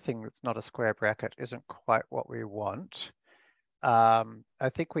anything that's not a square bracket isn't quite what we want. I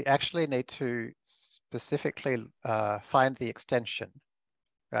think we actually need to specifically find the extension,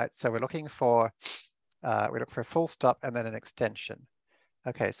 right? So we're looking for, we look for a full stop and then an extension.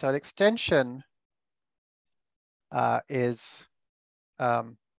 Okay, so an extension is a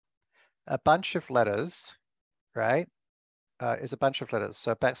bunch of letters, right? Is a bunch of letters,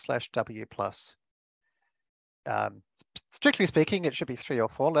 so \w plus. Strictly speaking, it should be 3 or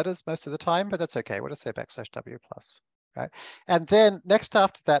 4 letters most of the time, but that's okay. We'll just say \w plus, right? And then next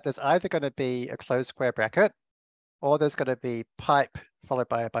after that, there's either going to be a closed square bracket, or there's going to be pipe followed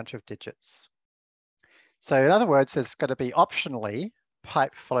by a bunch of digits. So in other words, there's going to be optionally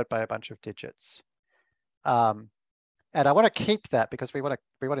pipe followed by a bunch of digits. And I want to keep that because we want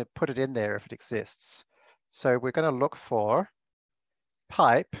to put it in there if it exists. So we're going to look for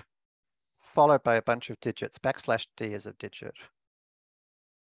pipe followed by a bunch of digits. \d is a digit.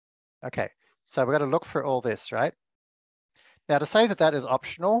 Okay, so we're going to look for all this, right? Now to say that that is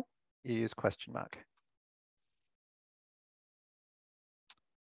optional, you use question mark.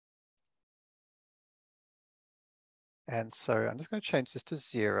 And so I'm just going to change this to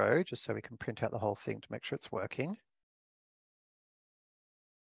 0, just so we can print out the whole thing to make sure it's working.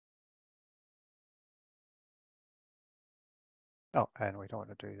 Oh, and we don't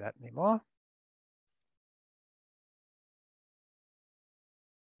want to do that anymore.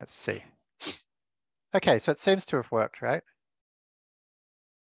 Let's see. Okay, so it seems to have worked, right?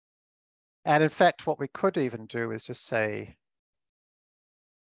 And in fact, what we could even do is just say,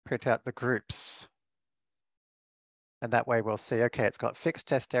 print out the groups. And that way we'll see, okay, it's got fixed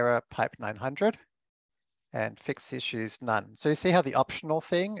test error, pipe 900, and fixed issues, none. So you see how the optional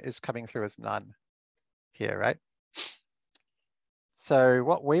thing is coming through as none here, right? So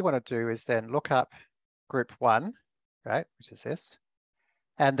what we want to do is then look up group 1, right, which is this.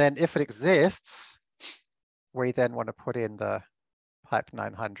 And then if it exists, we then want to put in the pipe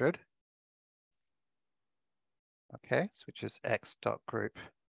 900. Okay, so which is x.group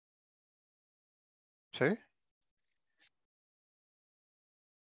 2.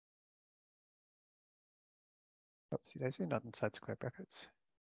 Oopsie daisy, not inside square brackets.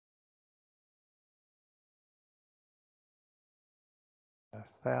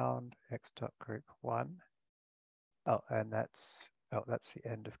 Found x.group 1. Oh, and that's the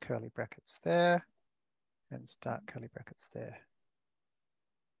end of curly brackets there, and start curly brackets there.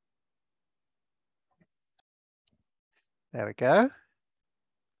 There we go.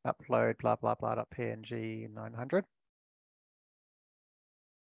 Upload blah blah blah .png 900.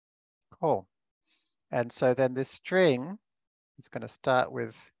 Cool. And so then this string is going to start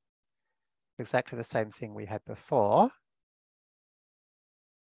with exactly the same thing we had before.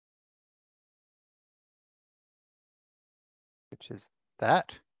 Which is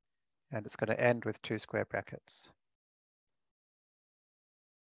that, and it's going to end with 2 square brackets.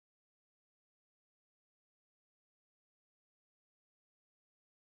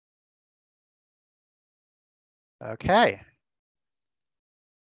 Okay.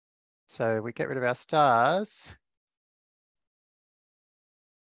 So we get rid of our stars.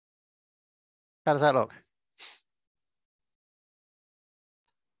 How does that look?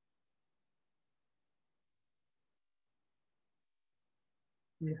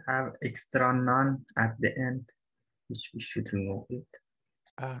 We have extra none at the end, which we should remove it.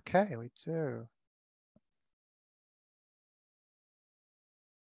 Okay, we do.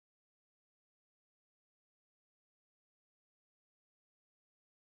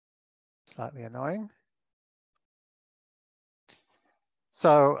 Slightly annoying.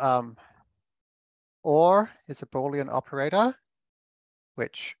 So OR is a Boolean operator,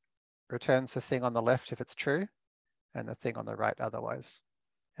 which returns the thing on the left if it's true, and the thing on the right otherwise.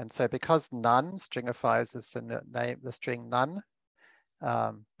 And so because none stringifies as the string none,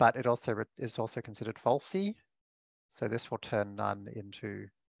 but it also is also considered falsy. So this will turn none into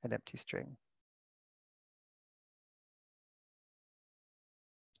an empty string.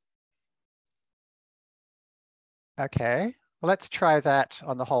 Okay, well, let's try that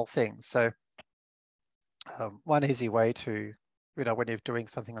on the whole thing. So one easy way to, when you're doing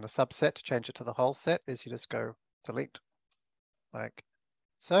something on a subset, to change it to the whole set is you just go delete, like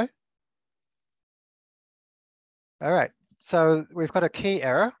so. All right, so we've got a key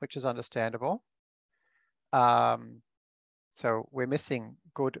error, which is understandable. So we're missing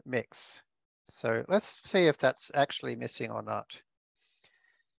good mix. So let's see if that's actually missing or not.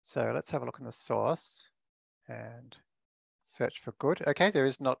 So let's have a look in the source and search for good. Okay, there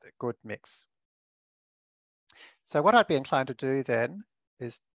is not a good mix. So what I'd be inclined to do then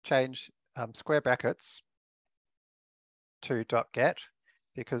is change square brackets to .get,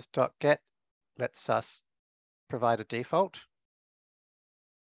 because .get lets us provide a default.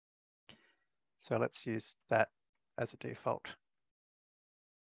 So let's use that as a default.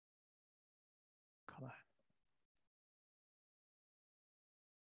 Color.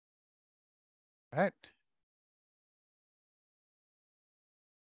 All right.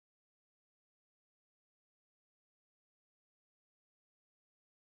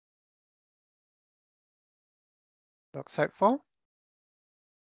 Looks hopeful.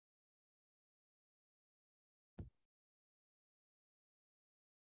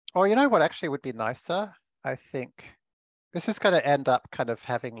 Or you know what actually would be nicer? I think this is going to end up kind of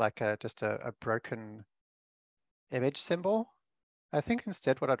having like just a broken image symbol. I think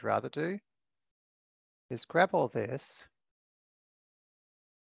instead what I'd rather do is grab all this.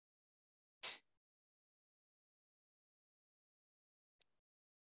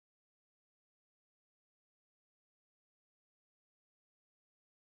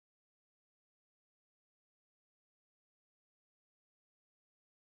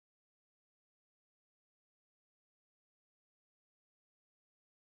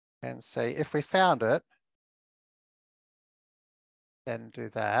 And say, if we found it, then do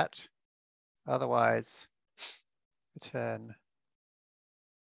that. Otherwise, return.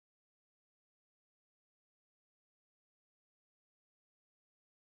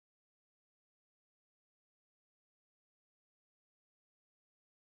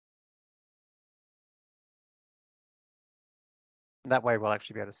 And that way we'll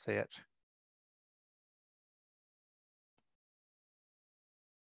actually be able to see it.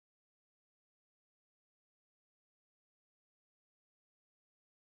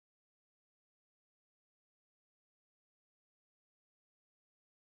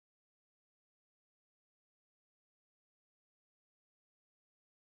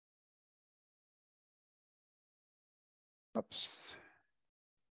 Oops.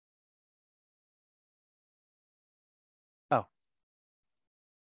 Oh.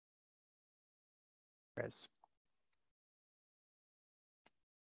 Res.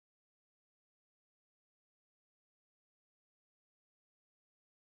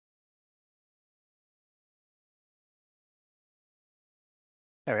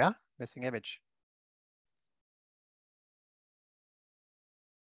 There we are, missing image.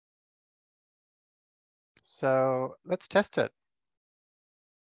 So let's test it.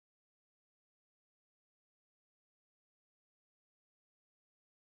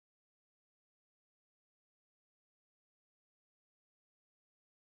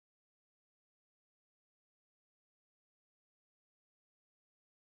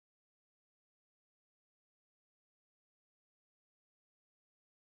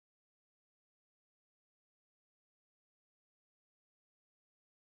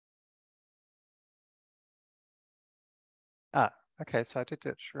 Ah, okay, so I did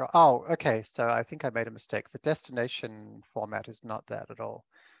it. Oh, okay, so I think I made a mistake. The destination format is not that at all.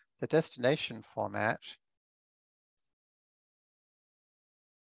 The destination format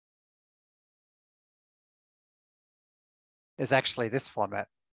is actually this format.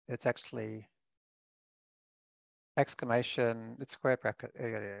 It's actually exclamation, it's square bracket.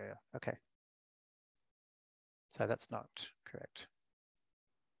 Yeah. Okay. So that's not correct.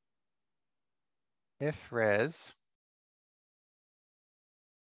 If res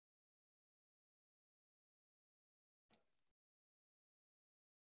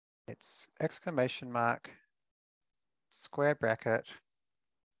it's exclamation mark, square bracket,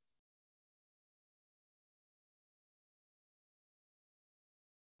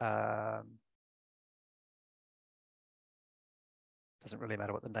 doesn't really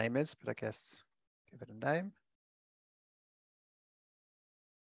matter what the name is, but I guess give it a name.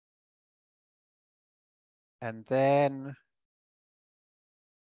 And then,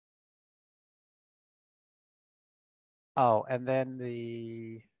 oh, and then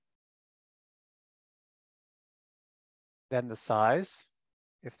the size,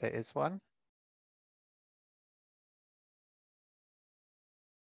 if there is one.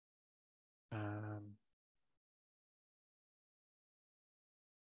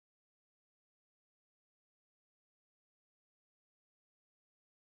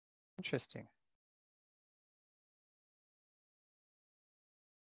 Interesting.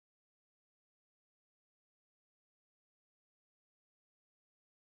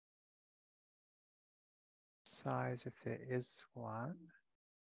 Size, if there is one,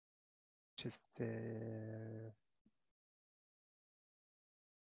 which is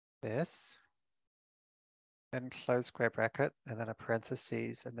this, then close square bracket, and then a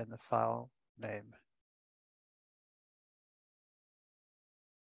parentheses, and then the file name.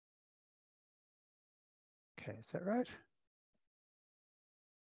 Okay, is that right?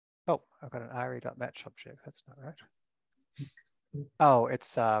 Oh, I've got an re.match object. That's not right. Oh,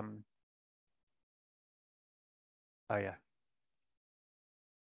 it's oh yeah.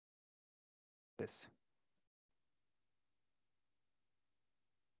 This.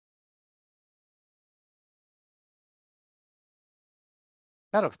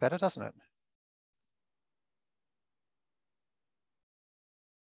 That looks better, doesn't it?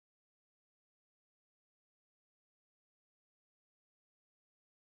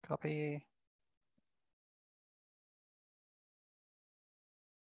 Copy.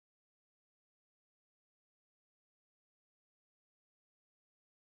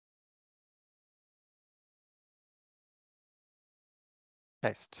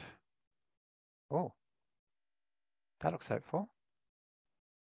 Paste. Oh, that looks hopeful.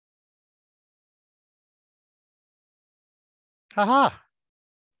 Haha.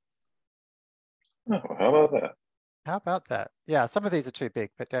 Oh, how about that? How about that? Yeah, some of these are too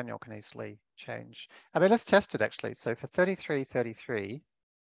big, but Daniel can easily change. I mean, let's test it actually. So for 3333,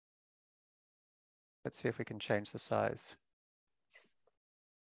 let's see if we can change the size.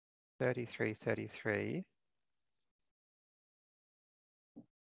 3333.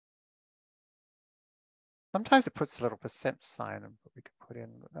 Sometimes it puts a little percent sign in, but we could put in.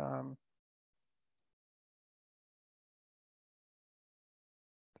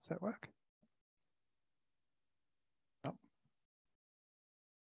 Does that work? Nope.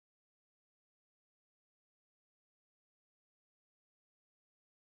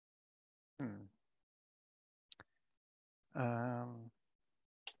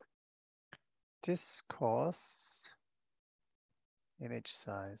 Discourse image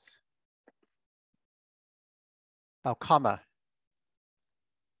size. Oh, comma.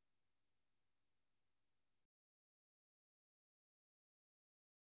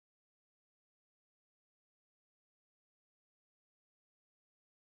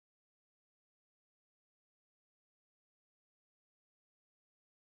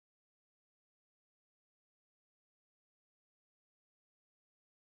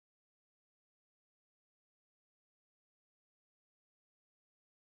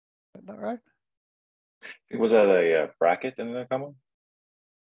 Is that not right? Was that a bracket in the comma?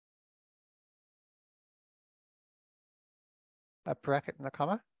 A bracket and a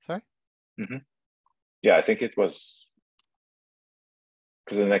comma, sorry? Mm-hmm. Yeah, I think it was,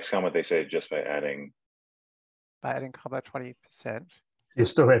 because the next comment they say just by adding. By adding comma 20%. You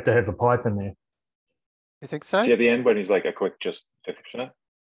still have to have the pipe in there. You think so? See at the end when he's like a quick just 50%?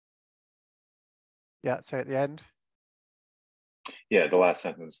 Yeah, so at the end. Yeah, the last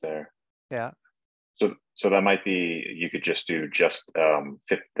sentence there. Yeah. So that might be, you could just do just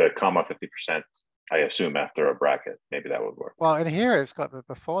the comma 50%, I assume, after a bracket. Maybe that would work. Well, in here it's got the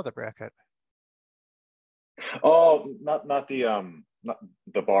before the bracket. Oh, not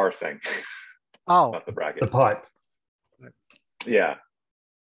the bar thing. Oh, Not the bracket. The pipe. Yeah.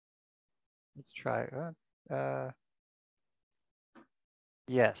 let's try.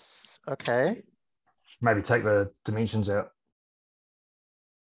 Yes. Okay. Maybe take the dimensions out.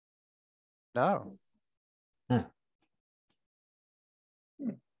 No.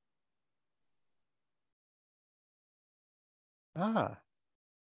 Ah.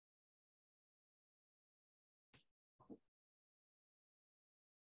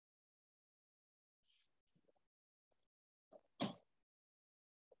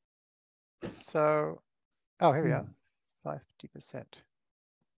 So, oh, here we are, 50%.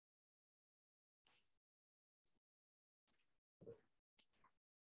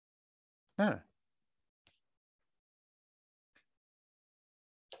 Huh.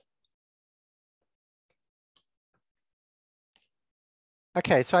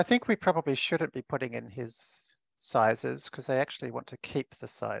 Okay, so I think we probably shouldn't be putting in his sizes because they actually want to keep the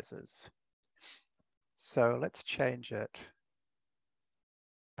sizes. So let's change it.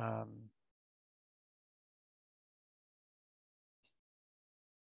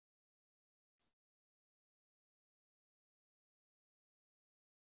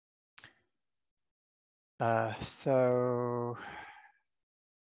 So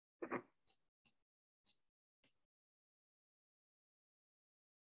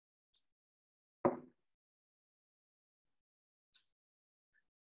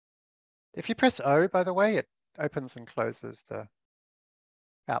if you press O, by the way, it opens and closes the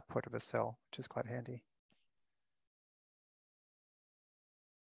output of a cell, which is quite handy.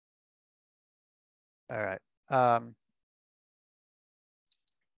 All right.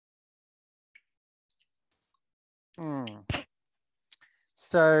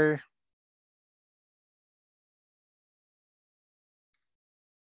 So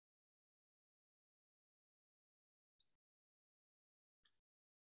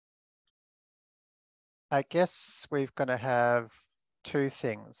I guess we're going to have two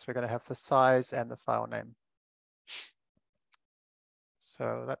things. We're going to have the size and the file name.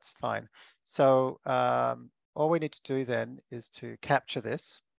 So that's fine. So all we need to do then is to capture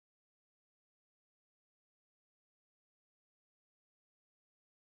this.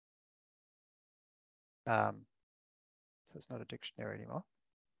 So it's not a dictionary anymore.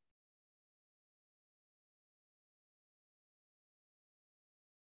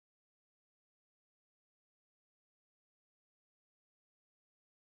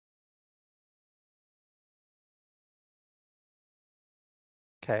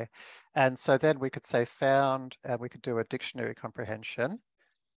 Okay, and so then we could say found, and we could do a dictionary comprehension.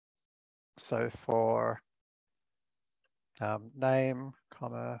 So for name,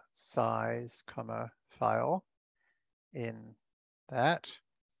 comma, size, comma, file, in that,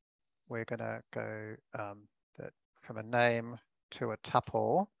 we're gonna go that from a name to a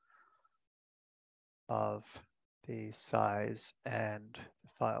tuple of the size and the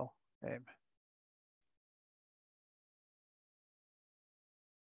file name.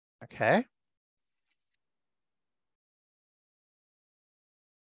 Okay.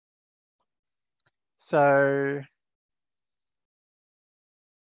 So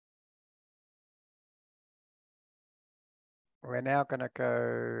we're now going to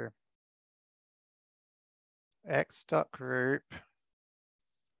go x.group.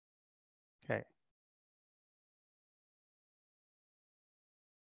 Okay.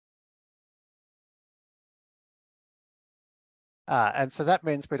 And so that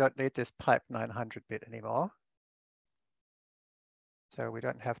means we don't need this pipe 900 bit anymore. So we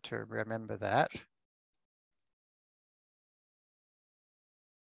don't have to remember that.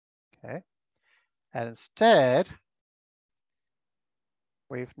 Okay. And instead,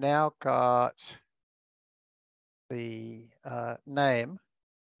 we've now got the name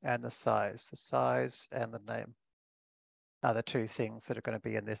and the size. The size and the name are the two things that are going to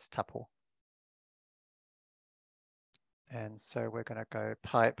be in this tuple. And so we're going to go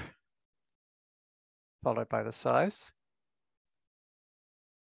pipe followed by the size.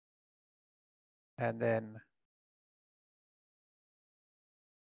 And then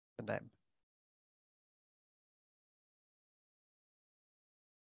the name.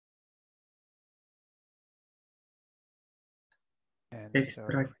 And Extra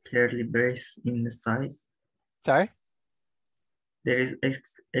so, curly brace in the size. sorry? There is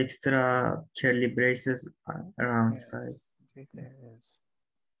extra curly braces around Yes, size. indeed there is.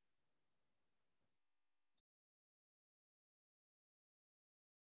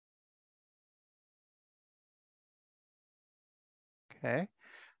 Okay.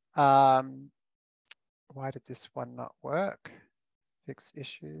 Why did this one not work? Fix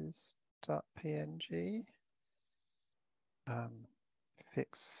issues.png.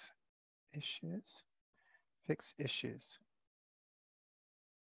 Fix issues. Fix issues.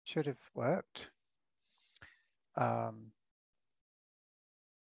 Should have worked.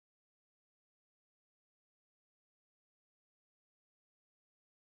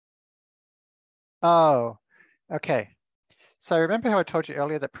 Oh, okay. So remember how I told you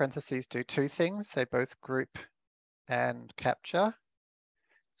earlier that parentheses do two things? They both group and capture.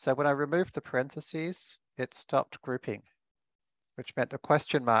 So when I removed the parentheses, it stopped grouping, which meant the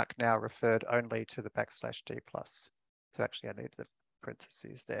question mark now referred only to the \d+. So actually I need the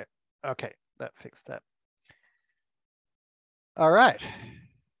parentheses there. Okay, that fixed that. All right.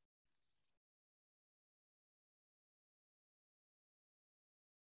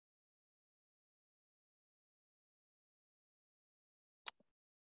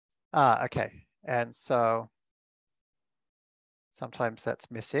 Okay, and so sometimes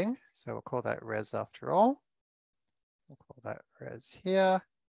that's missing. So we'll call that res after all. We'll call that res here.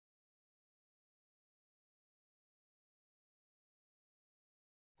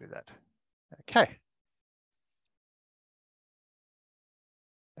 Do that. Okay.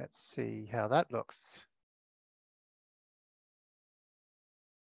 Let's see how that looks.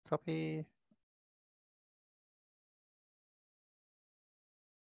 Copy.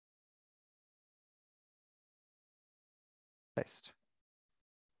 Paste.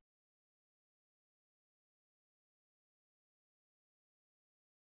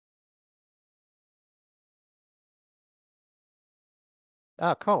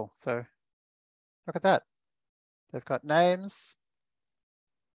 Ah, cool. So look at that. They've got names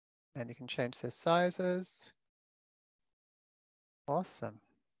and you can change their sizes. Awesome.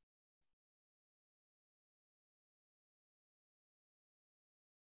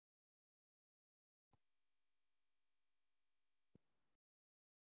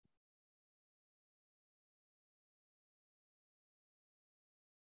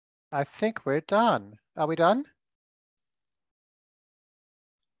 I think we're done. Are we done?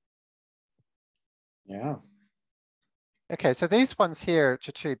 Yeah. Okay, so these ones here are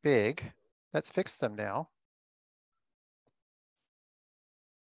too big. Let's fix them now.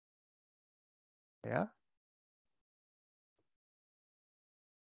 Yeah.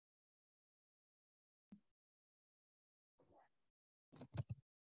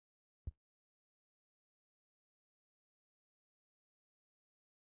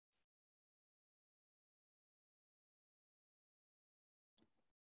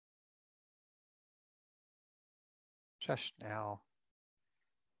 Just now.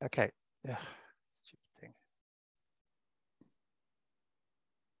 Okay. Yeah. Stupid thing.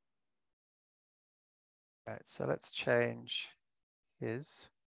 All right, so let's change his.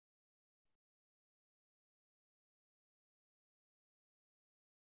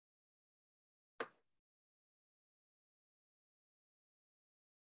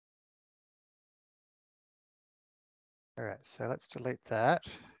 All right, so let's delete that.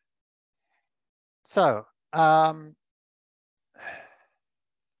 So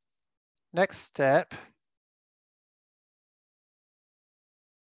next step.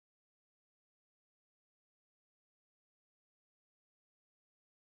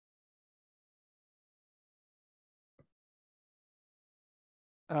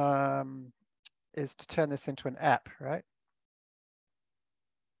 Is to turn this into an app, right?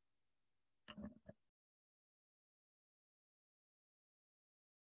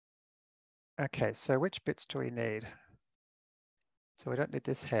 Okay, so which bits do we need? So we don't need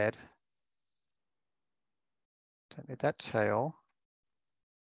this head. Don't need that tail.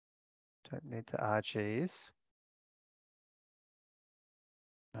 Don't need the RGs.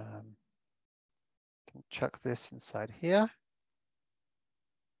 Can chuck this inside here.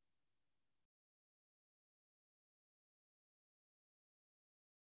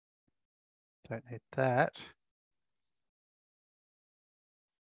 Don't need that.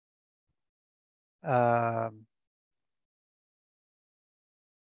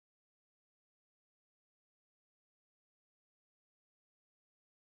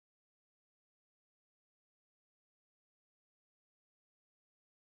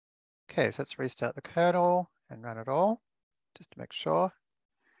 Okay, so let's restart the kernel and run it all, just to make sure.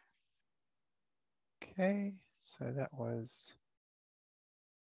 Okay, so that was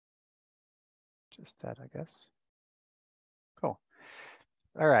just that, I guess. Cool.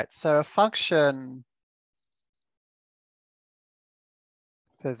 All right, so a function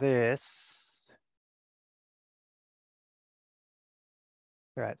for this.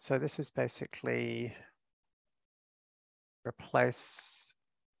 All right, so this is basically replace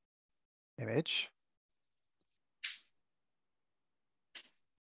image.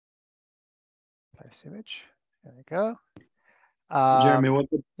 Replace image. There we go. Jeremy,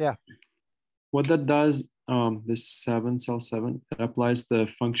 what that does, this 7 cell 7, it applies the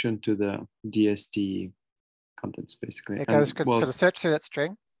function to the DST contents basically. It goes to search through that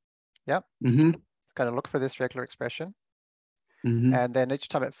string. Yep. It's going to look for this regular expression. And then each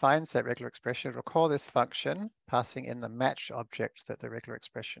time it finds that regular expression, it'll call this function, passing in the match object that the regular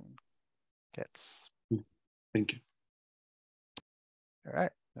expression gets. Thank you. All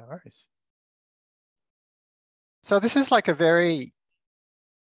right, no worries. So this is like a very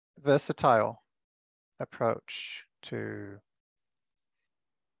versatile approach to,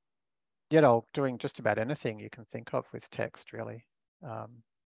 doing just about anything you can think of with text, really.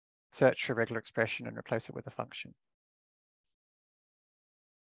 Search for a regular expression and replace it with a function.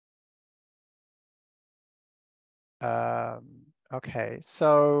 Okay,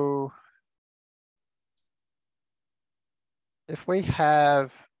 so if we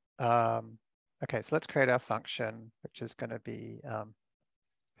have, okay, so let's create our function, which is going to be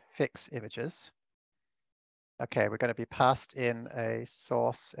fix images. Okay, we're going to be passed in a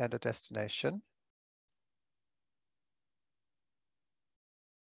source and a destination.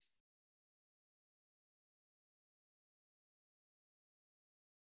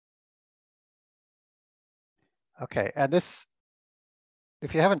 Okay, and this,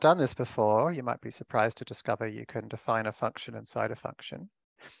 if you haven't done this before, you might be surprised to discover you can define a function inside a function.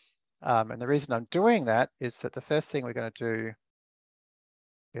 And the reason I'm doing that is that the first thing we're going to do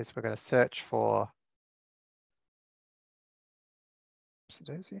is we're going to search for,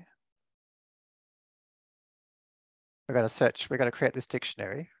 we're going to create this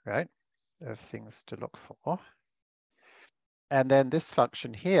dictionary, right, of things to look for. And then this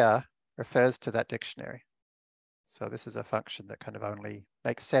function here refers to that dictionary. So this is a function that kind of only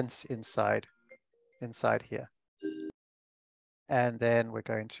makes sense inside here. And then we're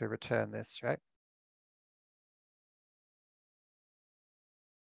going to return this, right?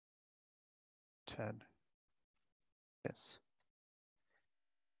 Return this.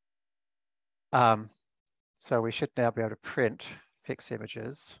 So we should now be able to print fix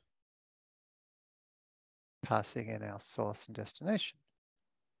images, passing in our source and destination.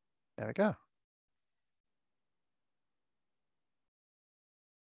 There we go.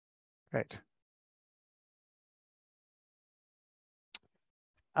 Great.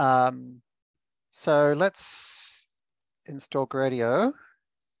 So let's install Gradio.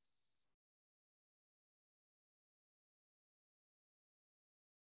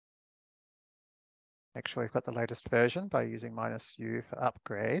 Make sure we've got the latest version by using -U for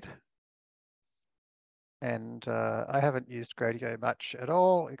upgrade. And I haven't used Gradio much at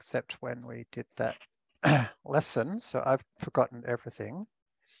all, except when we did that lesson. So I've forgotten everything.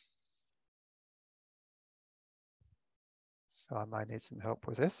 So I might need some help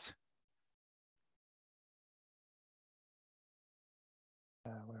with this.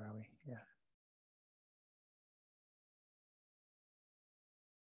 Where are we? Yeah.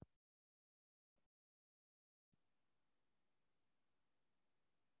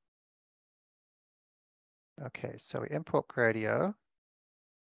 Okay, so we import Gradio.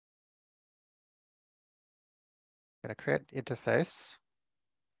 Going to create an interface.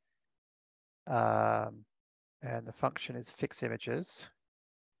 And the function is fix images.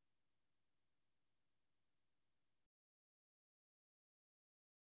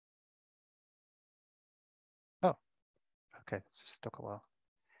 Oh, okay, it just took a while.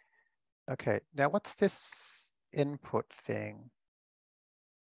 Okay, now what's this input thing?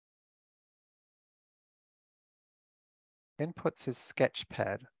 Inputs is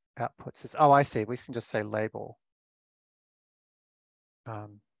Sketchpad, outputs is, oh, I see, we can just say label.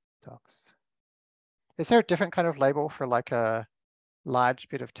 Docs. Is there a different kind of label for like a large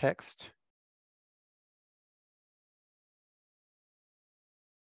bit of text?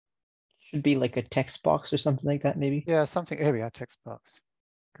 Should be like a text box or something like that, maybe. Yeah, something, here we are, text box.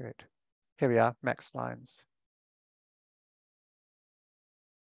 Great. Here we are, max lines.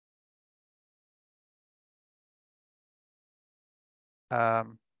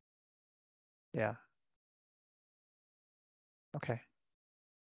 Yeah. Okay.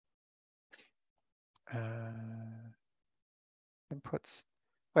 Inputs.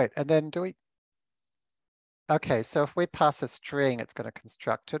 Wait, and then do we? Okay, so if we pass a string, it's going to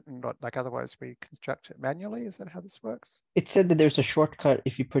construct it, and not like otherwise we construct it manually. Is that how this works? It said that there's a shortcut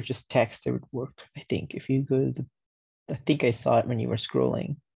if you purchase text, it would work. I think if you go to the, I think I saw it when you were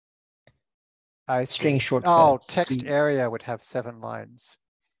scrolling. I see. String shortcuts. Oh, text area would have 7 lines.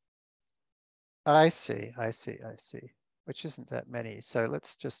 I see, I see, I see. Which isn't that many. So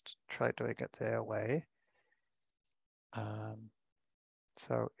let's just try doing it their way.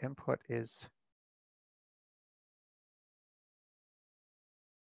 So input is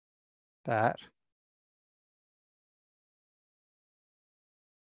that.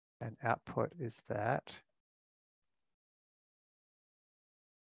 And output is that.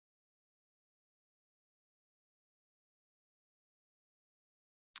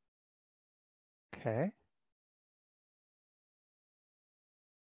 Okay.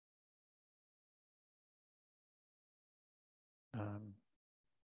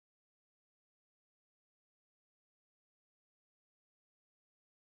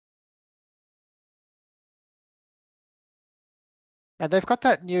 And they've got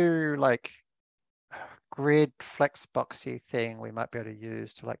that new like grid flexboxy thing we might be able to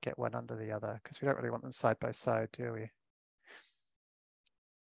use to like get one under the other, because we don't really want them side by side, do we?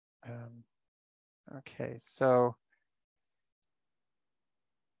 Okay, so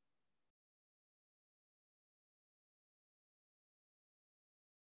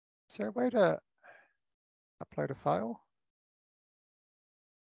is there a way to upload a file?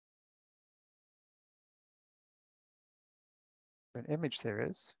 An image there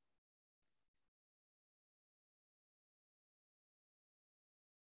is.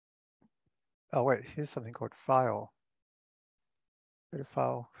 Oh wait, here's something called file. Go to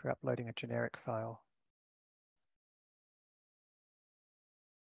file for uploading a generic file.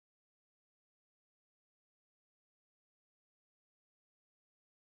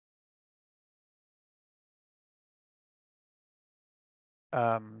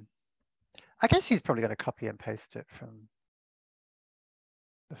 I guess he's probably going to copy and paste it from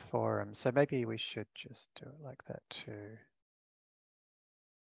the forum. So maybe we should just do it like that too.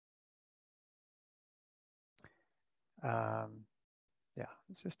 Yeah,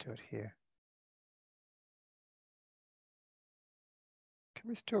 let's just do it here. Can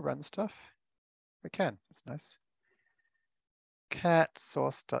we still run stuff? We can, that's nice. Cat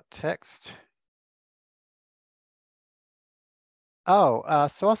source.txt. Oh,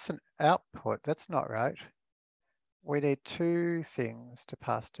 source and output, that's not right. We need 2 things to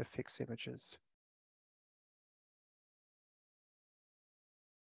pass to fix images.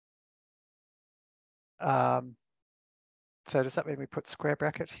 So does that mean we put square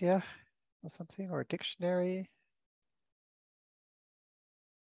bracket here or something, or a dictionary?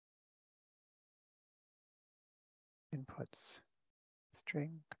 Inputs,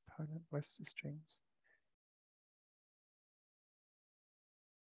 string, component, list of strings.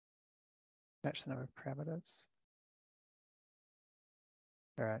 Match the number of parameters.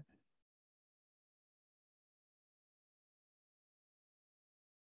 All right.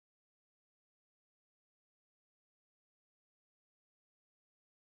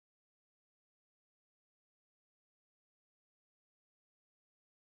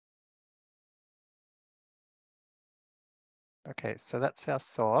 Okay, so that's our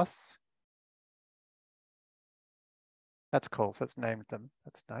source. That's cool, so it's named them.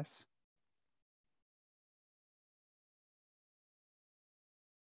 That's nice.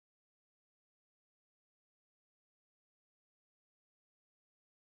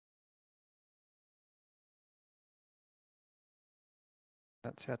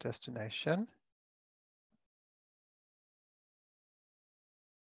 That's our destination.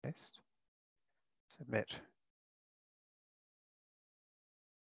 Paste. Submit.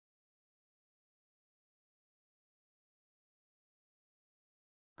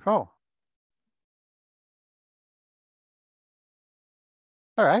 Cool.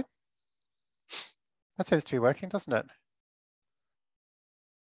 All right. That seems to be working, doesn't it?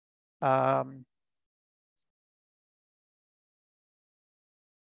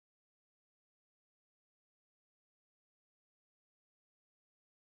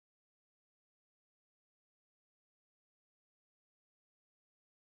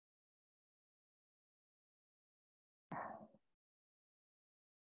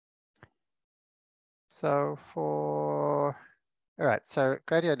 So all right, so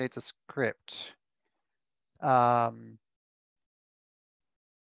Gradio needs a script. And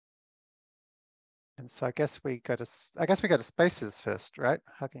so I guess we go to spaces first, right?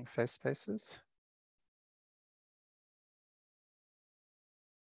 Hugging Face spaces.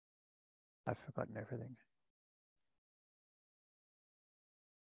 I've forgotten everything.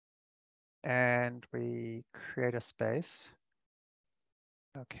 And we create a space.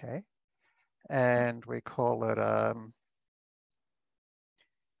 Okay. And we call it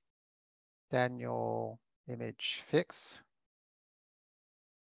Daniel image fix.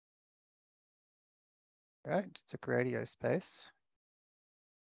 Right, it's a Gradio space.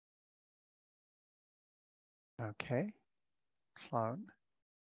 Okay, clone.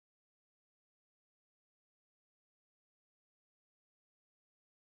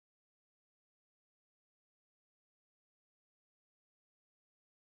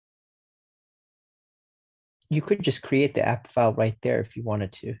 You could just create the app file right there if you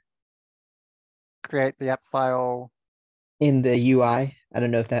wanted to. Create the app file. In the UI. I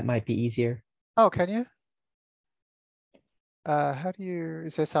don't know if that might be easier. Oh, can you? How do you,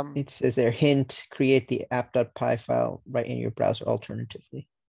 is there some? It says there, hint, create the app.py file right in your browser alternatively.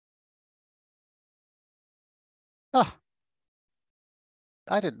 Oh,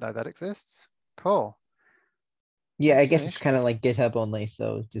 I didn't know that exists. Cool. Yeah, I guess it's kind of like GitHub only,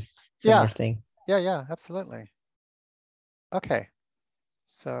 so it's just similar thing. Yeah, absolutely. Okay,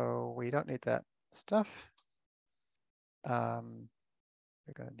 so we don't need that stuff. We're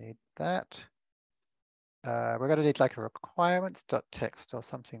gonna need that. We're gonna need like a requirements.txt or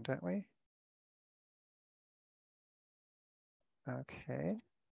something, don't we? Okay.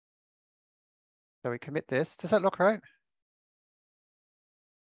 So we commit this. Does that look right?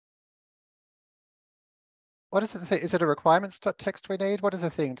 What is it? Is it a requirements.txt we need? What is the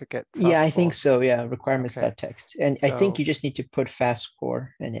thing to get? Yeah, I think so. Yeah, requirements.txt. And I think you just need to put fastcore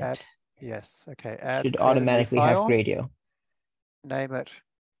in it. Yes. Okay. Add. Should automatically have Gradio. Name it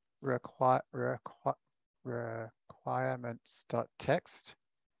requirements.txt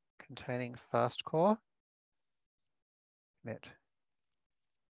containing fastcore. Commit.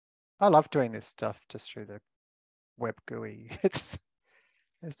 I love doing this stuff just through the web GUI. It's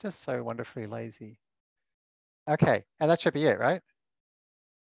just so wonderfully lazy. Okay, and that should be it, right?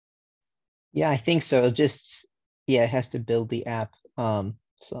 Yeah, I think so. Just it has to build the app. So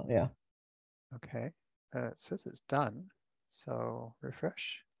yeah. Okay. It says it's done. So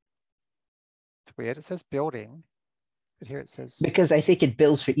refresh. It's weird. It says building, but here it says. Because I think it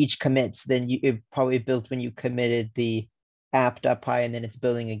builds for each commit. So then it probably built when you committed the app.py, and then it's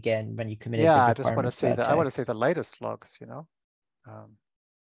building again when you committed. Yeah, I just want to see that. I want to see the latest logs, you know.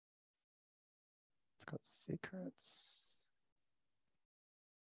 It's got secrets.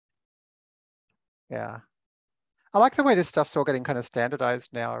 Yeah. I like the way this stuff's all getting kind of standardized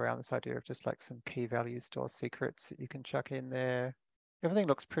now around this idea of just like some key value store secrets that you can chuck in there. Everything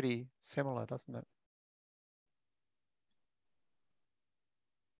looks pretty similar, doesn't it?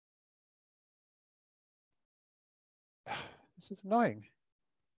 This is annoying.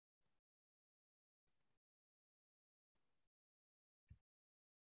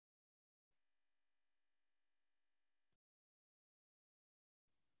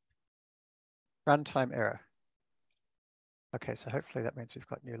 Runtime error. Okay, so hopefully that means we've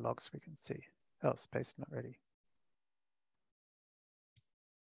got new logs we can see. Oh, space not ready.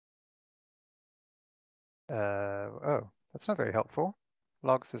 Oh, that's not very helpful.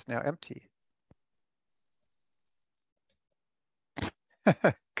 Logs is now empty.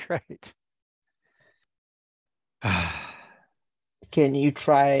 Great. Can you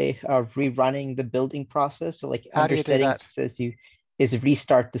try rerunning the building process? So like How do under you do settings, that? it says is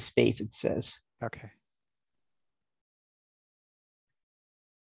restart the space, it says. Okay.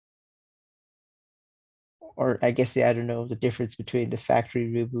 Or I guess, yeah, I don't know the difference between the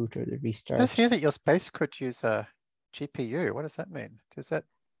factory reboot or the It restart. says here that your space could use a GPU. What does that mean? Is that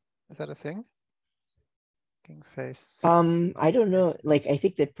a thing? King face. I don't know. Like, I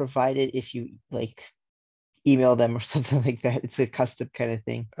think they provided if you like email them or something like that. It's a custom kind of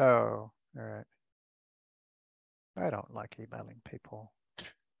thing. Oh, all right. I don't like emailing people.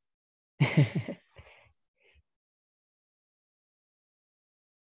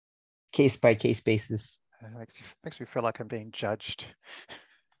 Case by case basis. Makes me feel like I'm being judged.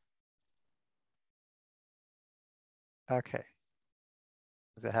 Okay.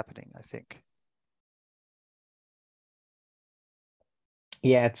 Is it happening? I think.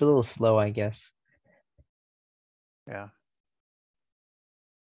 Yeah, it's a little slow, I guess. Yeah.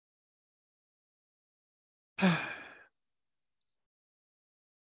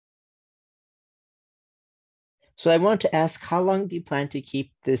 So I want to ask, how long do you plan to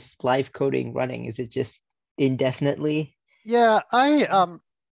keep this live coding running? Is it just indefinitely? Yeah,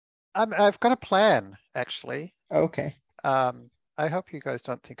 I've got a plan actually. Okay. I hope you guys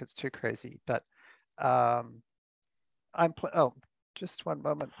don't think it's too crazy, but oh, just one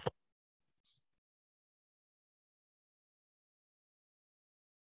moment.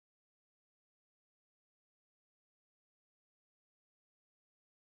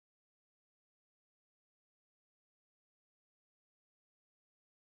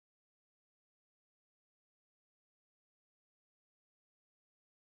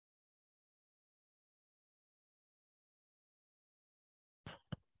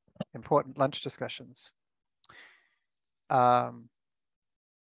 Important lunch discussions. All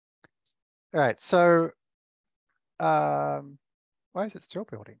right, so why is it still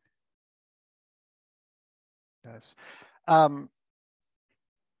building? Yes.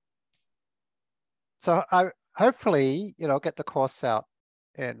 So I hopefully, get the course out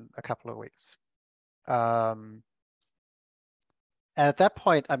in a couple of weeks. And at that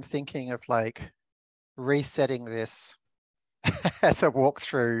point, I'm thinking of like resetting this as a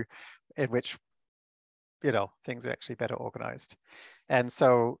walkthrough in which, things are actually better organized. And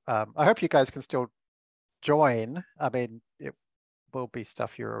so I hope you guys can still join. I mean, it will be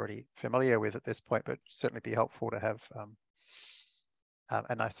stuff you're already familiar with at this point, but certainly be helpful to have,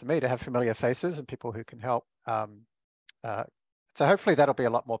 and nice to me to have familiar faces and people who can help. So hopefully that'll be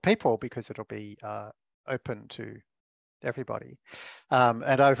a lot more people because it'll be open to everybody.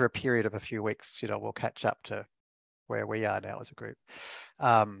 And over a period of a few weeks, we'll catch up to where we are now as a group.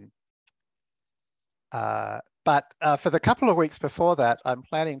 But for the couple of weeks before that, I'm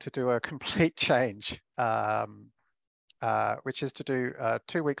planning to do a complete change, which is to do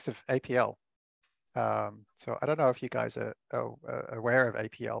 2 weeks of APL. So I don't know if you guys are aware of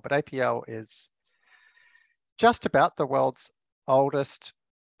APL, but APL is just about the world's oldest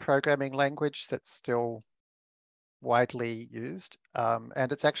programming language that's still widely used.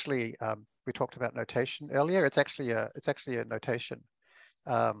 And it's actually, we talked about notation earlier. It's actually a notation.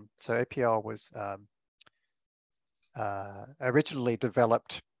 So APL was originally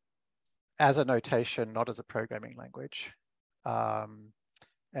developed as a notation, not as a programming language.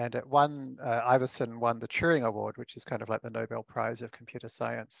 And it won, Iverson won the Turing Award, which is kind of like the Nobel Prize of Computer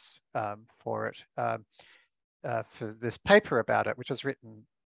Science for it, for this paper about it, which was written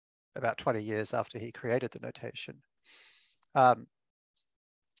about 20 years after he created the notation.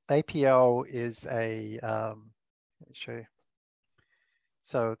 APL is a, let me show you.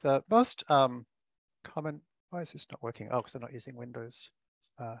 So the most common, why is this not working? Oh, because I'm not using Windows.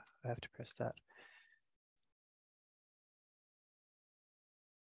 I have to press that.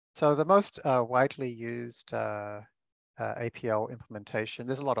 So the most widely used APL implementation,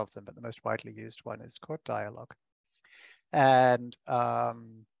 there's a lot of them, but the most widely used one is called Dialog. And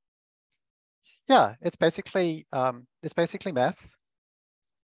yeah, it's basically math,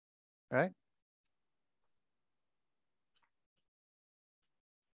 right?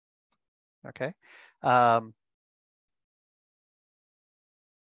 Okay.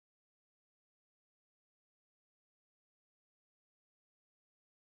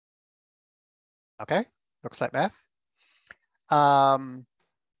 Okay, looks like math. But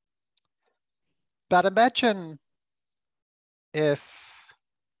imagine if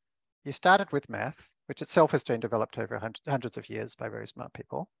you started with math, which itself has been developed over hundreds of years by very smart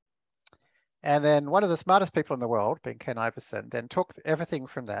people. And then one of the smartest people in the world, being Ken Iverson, then took everything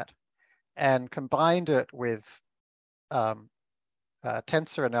from that and combined it with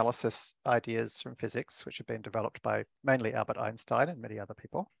tensor analysis ideas from physics, which have been developed by mainly Albert Einstein and many other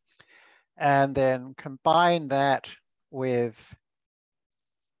people, and then combine that with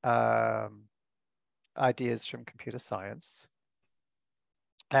ideas from computer science,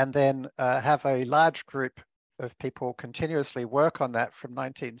 and then have a large group of people continuously work on that from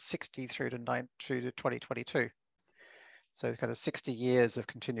 1960 through to 2022. So it's kind of 60 years of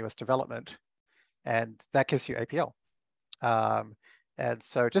continuous development, and that gives you APL. And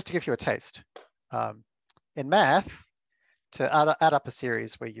so just to give you a taste, in math, to add up a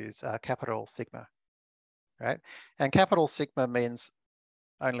series, we use capital sigma, right? And capital sigma means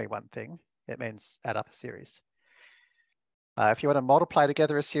only one thing. It means add up a series. If you want to multiply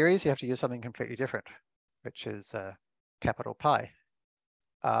together a series, you have to use something completely different, which is capital pi.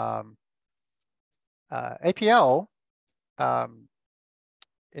 APL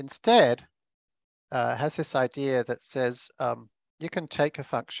instead has this idea that says you can take a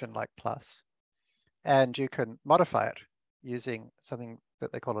function like plus and you can modify it using something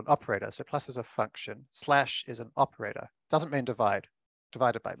that they call an operator. So plus is a function, slash is an operator. Doesn't mean divide.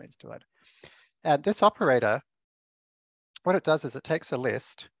 Divided by means divide. And this operator, what it does is it takes a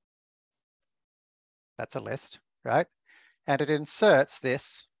list. That's a list, right? And it inserts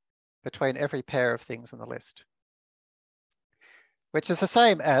this between every pair of things in the list, which is the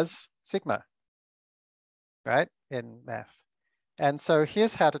same as sigma, right, in math. And so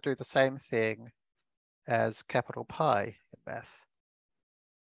here's how to do the same thing as capital pi in math,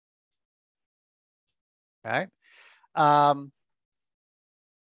 right?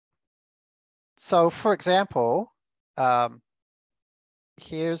 So for example,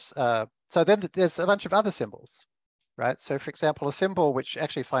 here's, so then there's a bunch of other symbols, right? So for example, a symbol which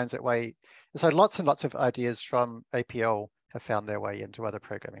actually finds its way, so lots and lots of ideas from APL have found their way into other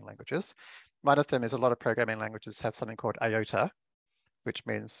programming languages. One of them is a lot of programming languages have something called iota, which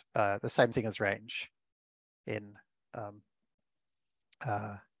means the same thing as range in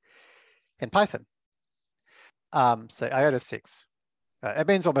Python. So iota 6, it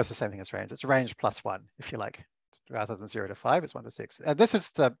means almost the same thing as range. It's range plus 1, if you like. Rather than 0 to 5, it's 1 to 6. And this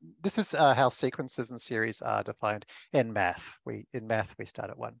is how sequences and series are defined in math. In math we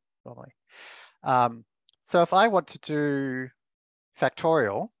start at 1 normally. So if I want to do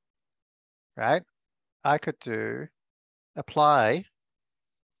factorial, right, I could do apply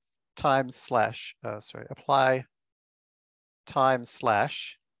times slash, apply times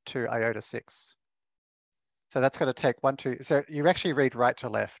slash to iota 6. So that's going to take 1, 2. So you actually read right to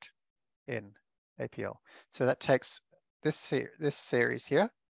left in APL. So that takes this series here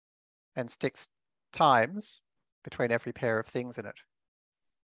and sticks times between every pair of things in it.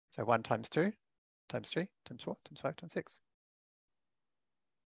 So 1 times 2 times 3 times 4 times 5 times 6.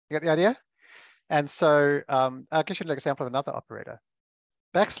 You get the idea? And so I'll give you an example of another operator.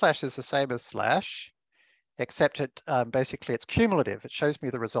 Backslash is the same as slash, except it basically it's cumulative. It shows me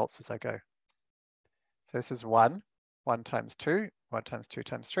the results as I go. So this is 1 times 2, 1 times 2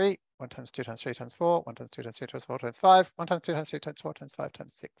 times 3, 1 times 2 times 3 times 4, 1 times 2 times 3 times 4 times 5, 1 times 2 times 3 times 4 times 5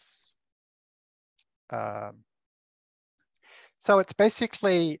 times 6. So it's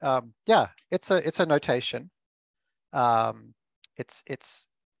basically, yeah, it's a notation. It's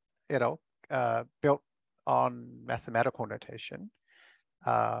you know, built on mathematical notation.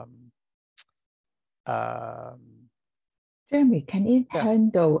 Jeremy, can it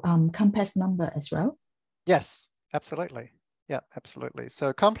handle complex number as well? Yes, absolutely. Yeah, absolutely.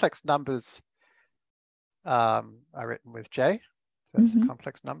 So complex numbers are written with J. So that's a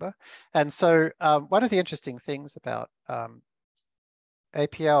complex number. And so one of the interesting things about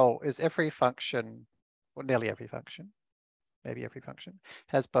APL is every function, or nearly every function, maybe every function,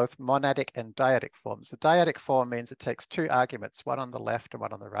 has both monadic and dyadic forms. The dyadic form means it takes 2 arguments, one on the left and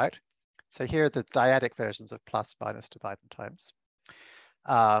one on the right. So here are the dyadic versions of plus, minus, divide, and times.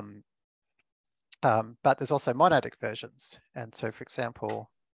 But there's also monadic versions. And so for example,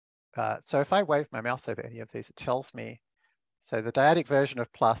 so if I wave my mouse over any of these, it tells me, so the dyadic version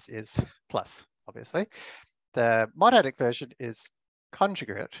of plus is plus, obviously. The monadic version is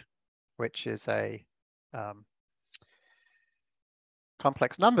conjugate, which is a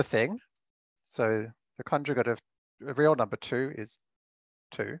complex number thing. So the conjugate of a real number 2 is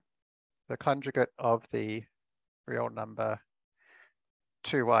 2. The conjugate of the real number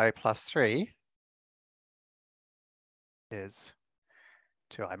 2i plus 3 is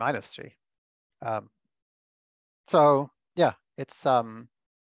 2i minus 3. So yeah, it's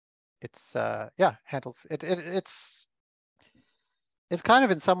yeah, handles it. It's kind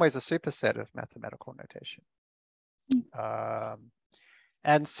of in some ways a superset of mathematical notation.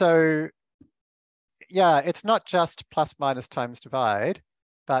 And so yeah, it's not just plus, minus, times, divide,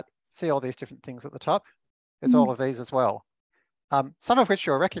 but see all these different things at the top? There's all of these as well. Some of which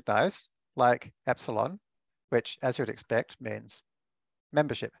you'll recognize, like epsilon, which, as you'd expect, means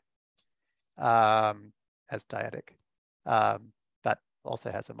membership as dyadic, but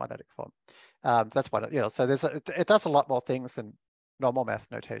also has a monadic form. That's one, so it does a lot more things than normal math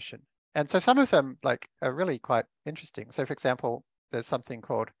notation. And so some of them like are really quite interesting. So for example, there's something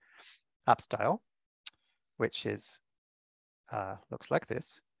called upstyle, which is, looks like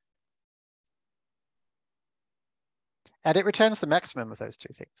this. And it returns the maximum of those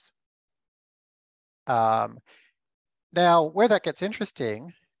two things. Now, where that gets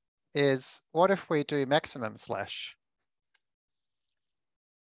interesting is what if we do maximum slash?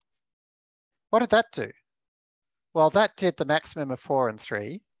 What did that do? Well, that did the maximum of 4 and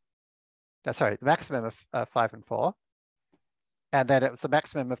 3. Sorry, the maximum of 5 and 4. And then it was the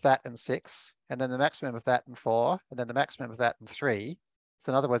maximum of that and 6. And then the maximum of that and 4. And then the maximum of that and 3.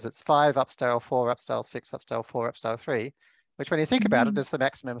 So in other words, it's 5 upstyle, 4 upstyle, 6 upstyle, 4 upstyle, 3, which when you think about it is the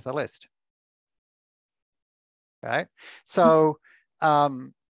maximum of the list. Right? So a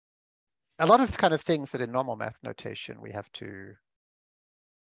lot of kind of things that in normal math notation we have to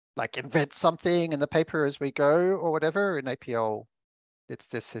like invent something in the paper as we go or whatever. In APL, it's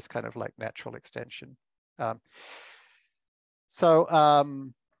this kind of like natural extension. Yeah,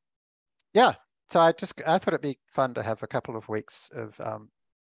 so I thought it'd be fun to have a couple of weeks of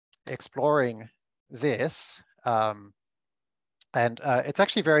exploring this. And it's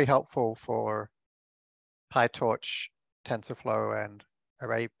actually very helpful for PyTorch, TensorFlow, and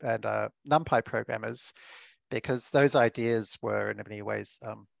Array and NumPy programmers, because those ideas were in many ways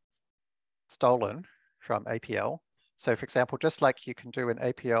stolen from APL. So for example, just like you can do in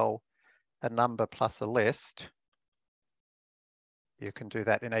APL a number plus a list, you can do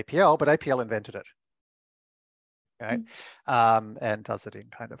that in APL, but APL invented it, right? And does it in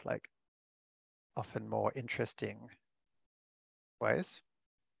kind of like often more interesting ways.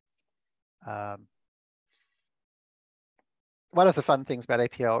 One of the fun things about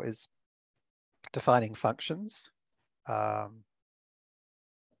APL is defining functions.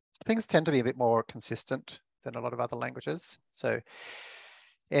 Things tend to be a bit more consistent than a lot of other languages. So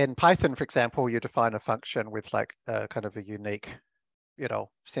in Python, for example, you define a function with like a kind of a unique,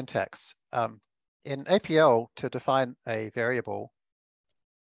 syntax. In APL, to define a variable,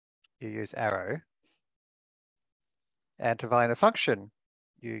 you use arrow. And to define a function,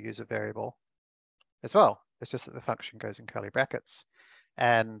 you use a variable as well. It's just that the function goes in curly brackets.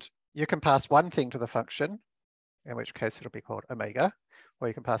 And you can pass one thing to the function, in which case it'll be called omega, or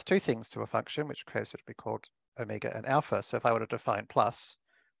you can pass two things to a function, in which case it'll be called omega and alpha. So if I were to define plus,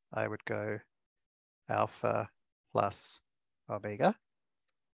 I would go alpha plus omega.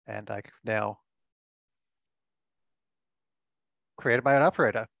 And I now created my own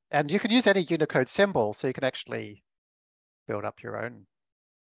operator. And you can use any Unicode symbol, so you can actually build up your own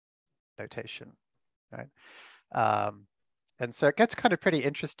notation, right? And so it gets kind of pretty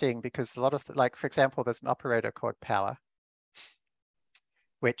interesting because a lot of, like, for example, there's an operator called power,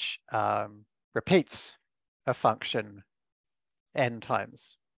 which repeats a function n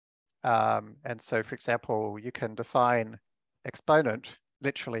times. And so, for example, you can define exponent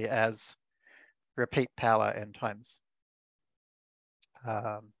literally as repeat power n times.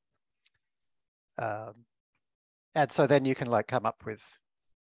 And so then you can like come up with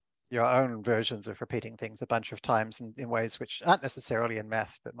your own versions of repeating things a bunch of times in ways which aren't necessarily in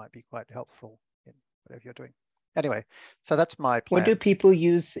math, but might be quite helpful in whatever you're doing. Anyway, so that's my plan. What do people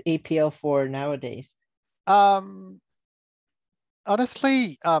use APL for nowadays? Honestly,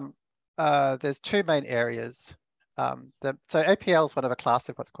 there's two main areas. So APL is one of a class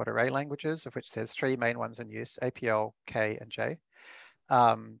of what's called array languages, of which there's three main ones in use: APL, K, and J.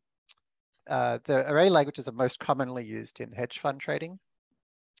 The array languages are most commonly used in hedge fund trading,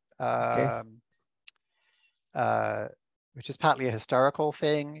 which is partly a historical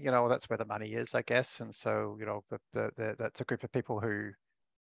thing. That's where the money is, I guess. And so, that's a group of people who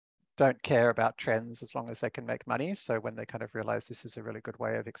don't care about trends as long as they can make money. So when they kind of realize this is a really good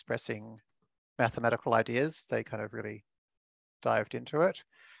way of expressing mathematical ideas, they kind of really dived into it.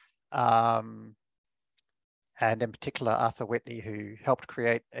 And in particular, Arthur Whitney, who helped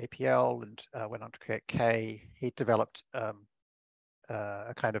create APL and went on to create K, he developed a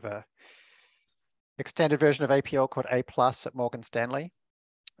kind of a extended version of APL called A+ at Morgan Stanley.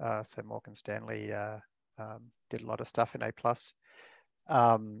 So Morgan Stanley did a lot of stuff in A+.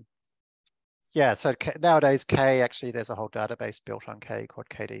 Yeah, so nowadays K, actually there's a whole database built on K called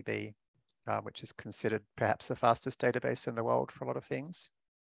KDB, which is considered perhaps the fastest database in the world for a lot of things.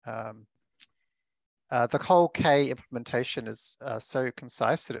 The whole K implementation is so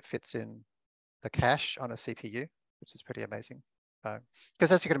concise that it fits in the cache on a CPU, which is pretty amazing.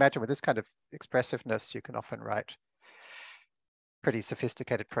 Because as you can imagine, with this kind of expressiveness, you can often write pretty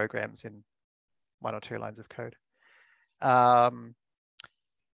sophisticated programs in 1 or 2 lines of code. Yeah,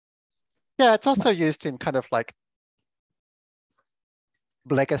 it's also used in kind of like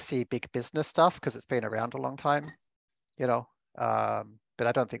legacy big business stuff because it's been around a long time, you know. But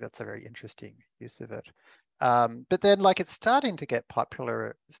I don't think that's a very interesting use of it. But then like it's starting to get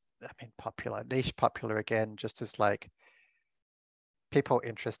popular, niche popular again, just as like people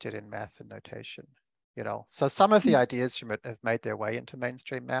interested in math and notation, you know. So some of the ideas from it have made their way into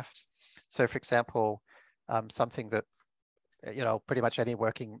mainstream maths. So for example, something that, you know, pretty much any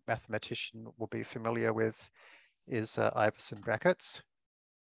working mathematician will be familiar with is Iverson brackets.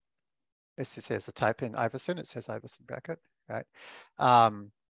 It says a type in Iverson, it says Iverson bracket, right?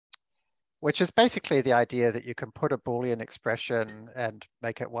 Which is basically the idea that you can put a Boolean expression and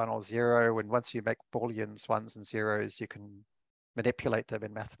make it 1 or 0. And once you make Booleans 1s and 0s, you can manipulate them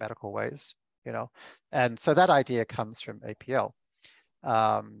in mathematical ways, you know? And so that idea comes from APL.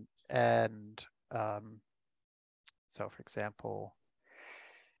 So for example,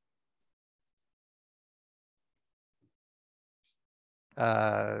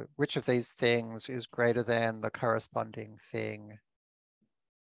 which of these things is greater than the corresponding thing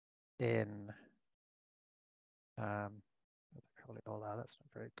in, probably all that, that's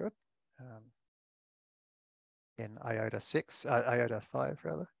not very good. In iota 5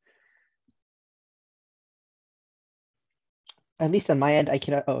 rather. At least on my end, I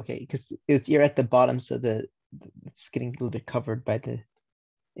cannot, oh, okay, because you're at the bottom, so it's getting a little bit covered by the,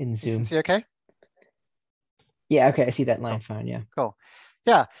 in Zoom. You can see okay? Yeah, okay, I see that line fine, yeah. Cool.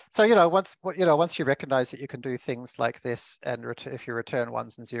 Yeah, so you know, once you recognize that you can do things like this, and if you return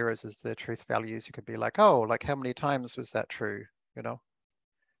 1s and 0s as the truth values, you could be like, oh, like how many times was that true? You know,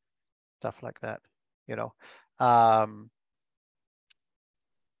 stuff like that. You know,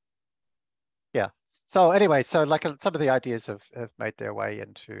 yeah. So anyway, so like some of the ideas have made their way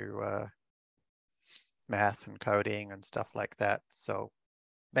into math and coding and stuff like that. So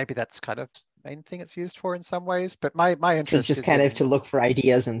maybe that's kind of the main thing it's used for in some ways. But my interest is just kind of to look for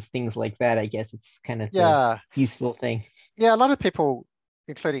ideas and things like that. I guess it's kind of the useful thing. Yeah, a lot of people,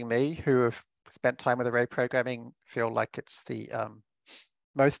 including me, who have spent time with array programming, feel like it's the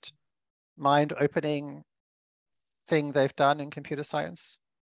most mind-opening thing they've done in computer science,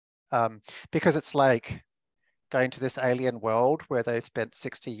 because it's like going to this alien world where they've spent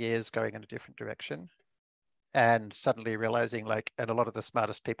 60 years going in a different direction and suddenly realizing like, and a lot of the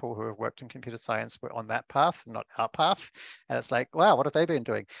smartest people who have worked in computer science were on that path, not our path. And it's like, wow, what have they been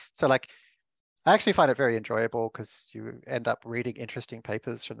doing? So like, I actually find it very enjoyable because you end up reading interesting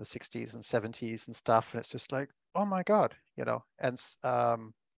papers from the 60s and 70s and stuff. And it's just like, oh my God, you know. And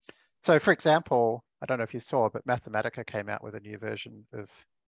so for example, I don't know if you saw, but Mathematica came out with a new version of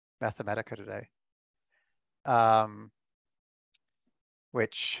Mathematica today,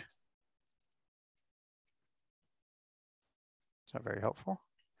 which is not very helpful.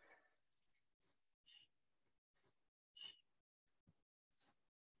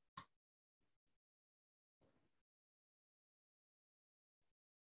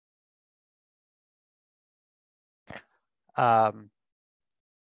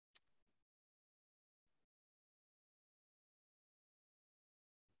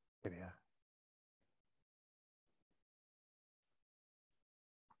 Yeah.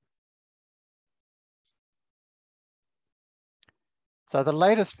 So the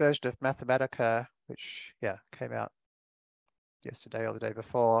latest version of Mathematica, which came out yesterday or the day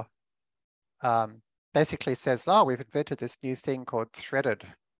before, basically says, oh, we've invented this new thing called threaded.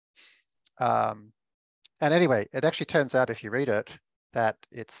 And anyway, it actually turns out if you read it, that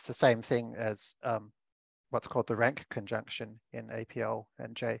it's the same thing as what's called the rank conjunction in APL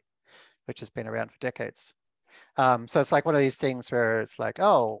and J, which has been around for decades. So it's like one of these things where it's like,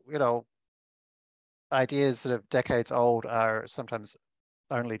 oh, you know, ideas that are decades old are sometimes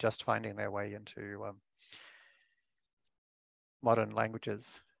only just finding their way into modern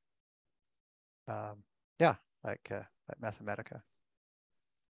languages. Like Mathematica.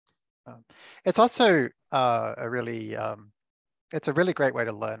 It's also a really great way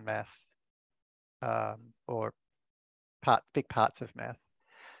to learn math, or big parts of math.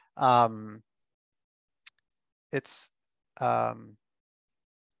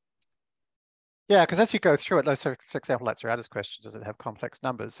 Because as you go through it, so for example, like Zurata's question, does it have complex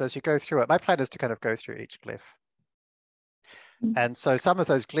numbers? So as you go through it, my plan is to kind of go through each glyph. And so some of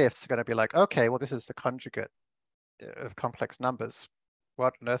those glyphs are going to be like, okay, well, this is the conjugate of complex numbers.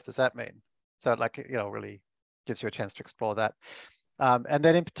 What on earth does that mean? So like, really gives you a chance to explore that. And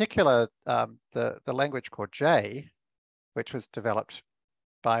then in particular, the language called J, which was developed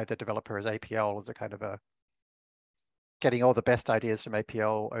by the developer as APL, as a kind of getting all the best ideas from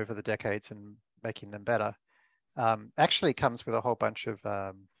APL over the decades and making them better, actually comes with a whole bunch of,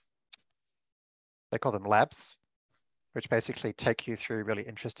 they call them labs, which basically take you through really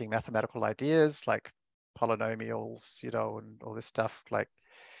interesting mathematical ideas like polynomials, and all this stuff, like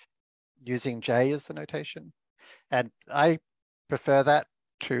using J as the notation. And I prefer that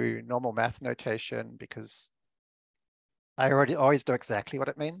to normal math notation because I always know exactly what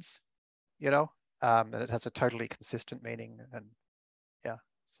it means, and it has a totally consistent meaning. And yeah,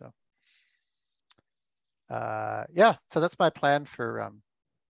 so so that's my plan for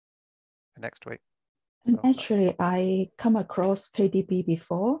next week. And actually, I come across KDB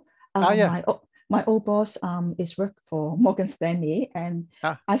before. Yeah. My old boss is work for Morgan Stanley, and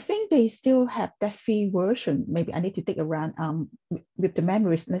I think they still have that free version. Maybe I need to dig around. With the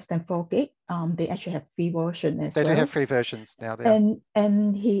memories less than 4 gig, they actually have free version as well. They do have free versions now.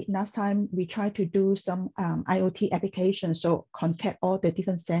 And last time we tried to do some IoT applications, so connect all the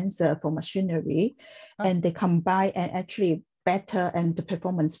different sensors for machinery, and they combine and actually better and the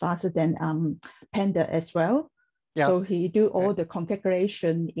performance faster than Panda as well. Yeah. So he do all the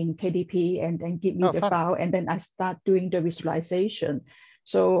configuration in KDP and then give me the file, and then I start doing the visualization.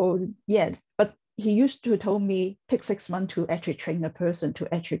 So yeah, but he used to tell me take 6 months to actually train a person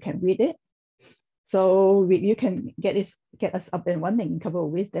to actually can read it. So you can get us up and running in a couple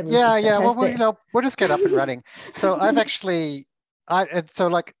of weeks. Yeah. Well, we'll just get up and running. So I've actually, I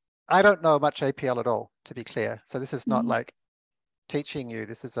don't know much APL at all, to be clear. So this is not like teaching you.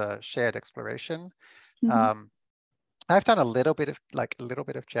 This is a shared exploration. I've done a little bit of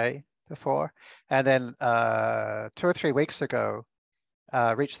J before, and then 2 or 3 weeks ago,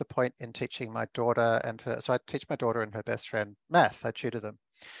 reached the point in teaching my daughter and her. So I teach my daughter and her best friend math. I tutor them,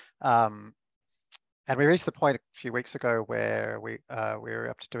 and we reached the point a few weeks ago where we were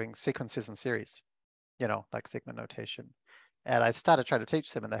up to doing sequences and series, like Sigma notation. And I started trying to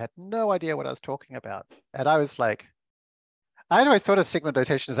teach them, and they had no idea what I was talking about. And I was like, I'd always thought of Sigma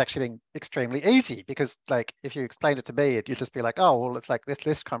notation as actually being extremely easy because, like, if you explained it to me, you'd just be like, oh, well, it's like this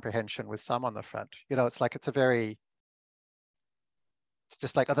list comprehension with sum on the front. It's like it's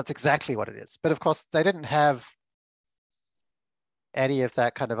just like, oh, that's exactly what it is. But of course, they didn't have any of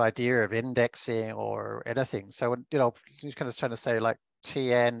that kind of idea of indexing or anything. So, you're kind of trying to say like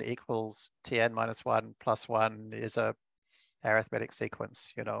Tn equals Tn minus 1 plus 1 is a arithmetic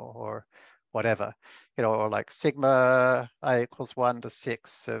sequence, or whatever, or like sigma I equals 1 to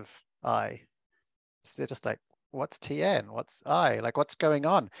 6 of I. So they're just like, what's Tn? What's I? Like, what's going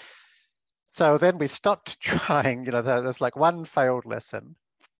on? So then we stopped trying, there's like one failed lesson.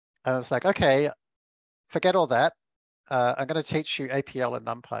 And it's like, okay, forget all that. I'm going to teach you APL and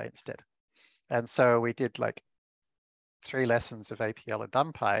NumPy instead. And so we did like 3 lessons of APL and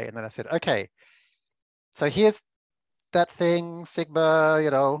NumPy. And then I said, okay, so here's that thing,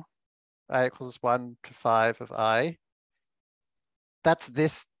 sigma, I equals 1 to 5 of I. That's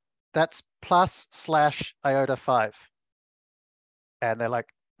plus / iota 5. And they're like,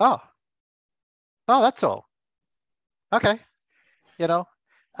 oh, that's all. Okay.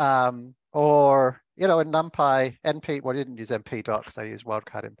 Or, in NumPy, NP, well, I didn't use NP docs, I used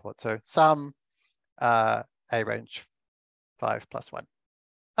wildcard import. So sum A range 5 plus 1.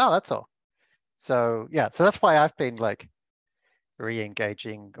 Oh, that's all. So yeah, so that's why I've been like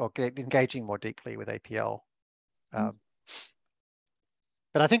re-engaging or engaging more deeply with APL. But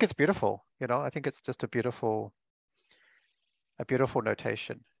I think it's beautiful, I think it's just a beautiful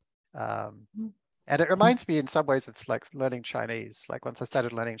notation. And it reminds me in some ways of like learning Chinese. Like once I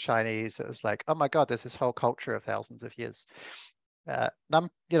started learning Chinese, it was like, oh my God, there's this whole culture of thousands of years.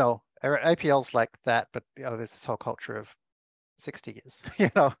 APL's like that, but there's this whole culture of 60 years,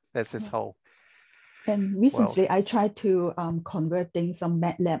 there's this whole. And recently I tried to converting some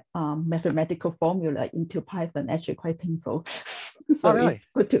MATLAB mathematical formula into Python, actually quite painful. So oh, really? It's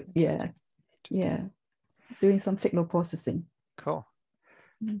good to, doing some signal processing. Cool.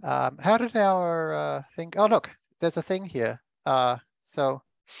 How did our thing, oh, look, there's a thing here. So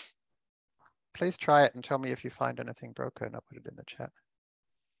please try it and tell me if you find anything broken. I'll put it in the chat.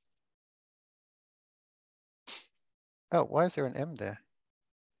 Oh, why is there an M there?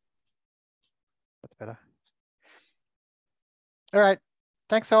 That's better. All right.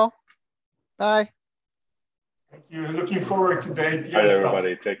 Thanks all. Bye. Thank you. Looking forward to the APL Bye, stuff.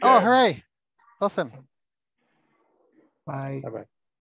 everybody. Take care. Oh, hooray. Awesome. Bye. Bye-bye.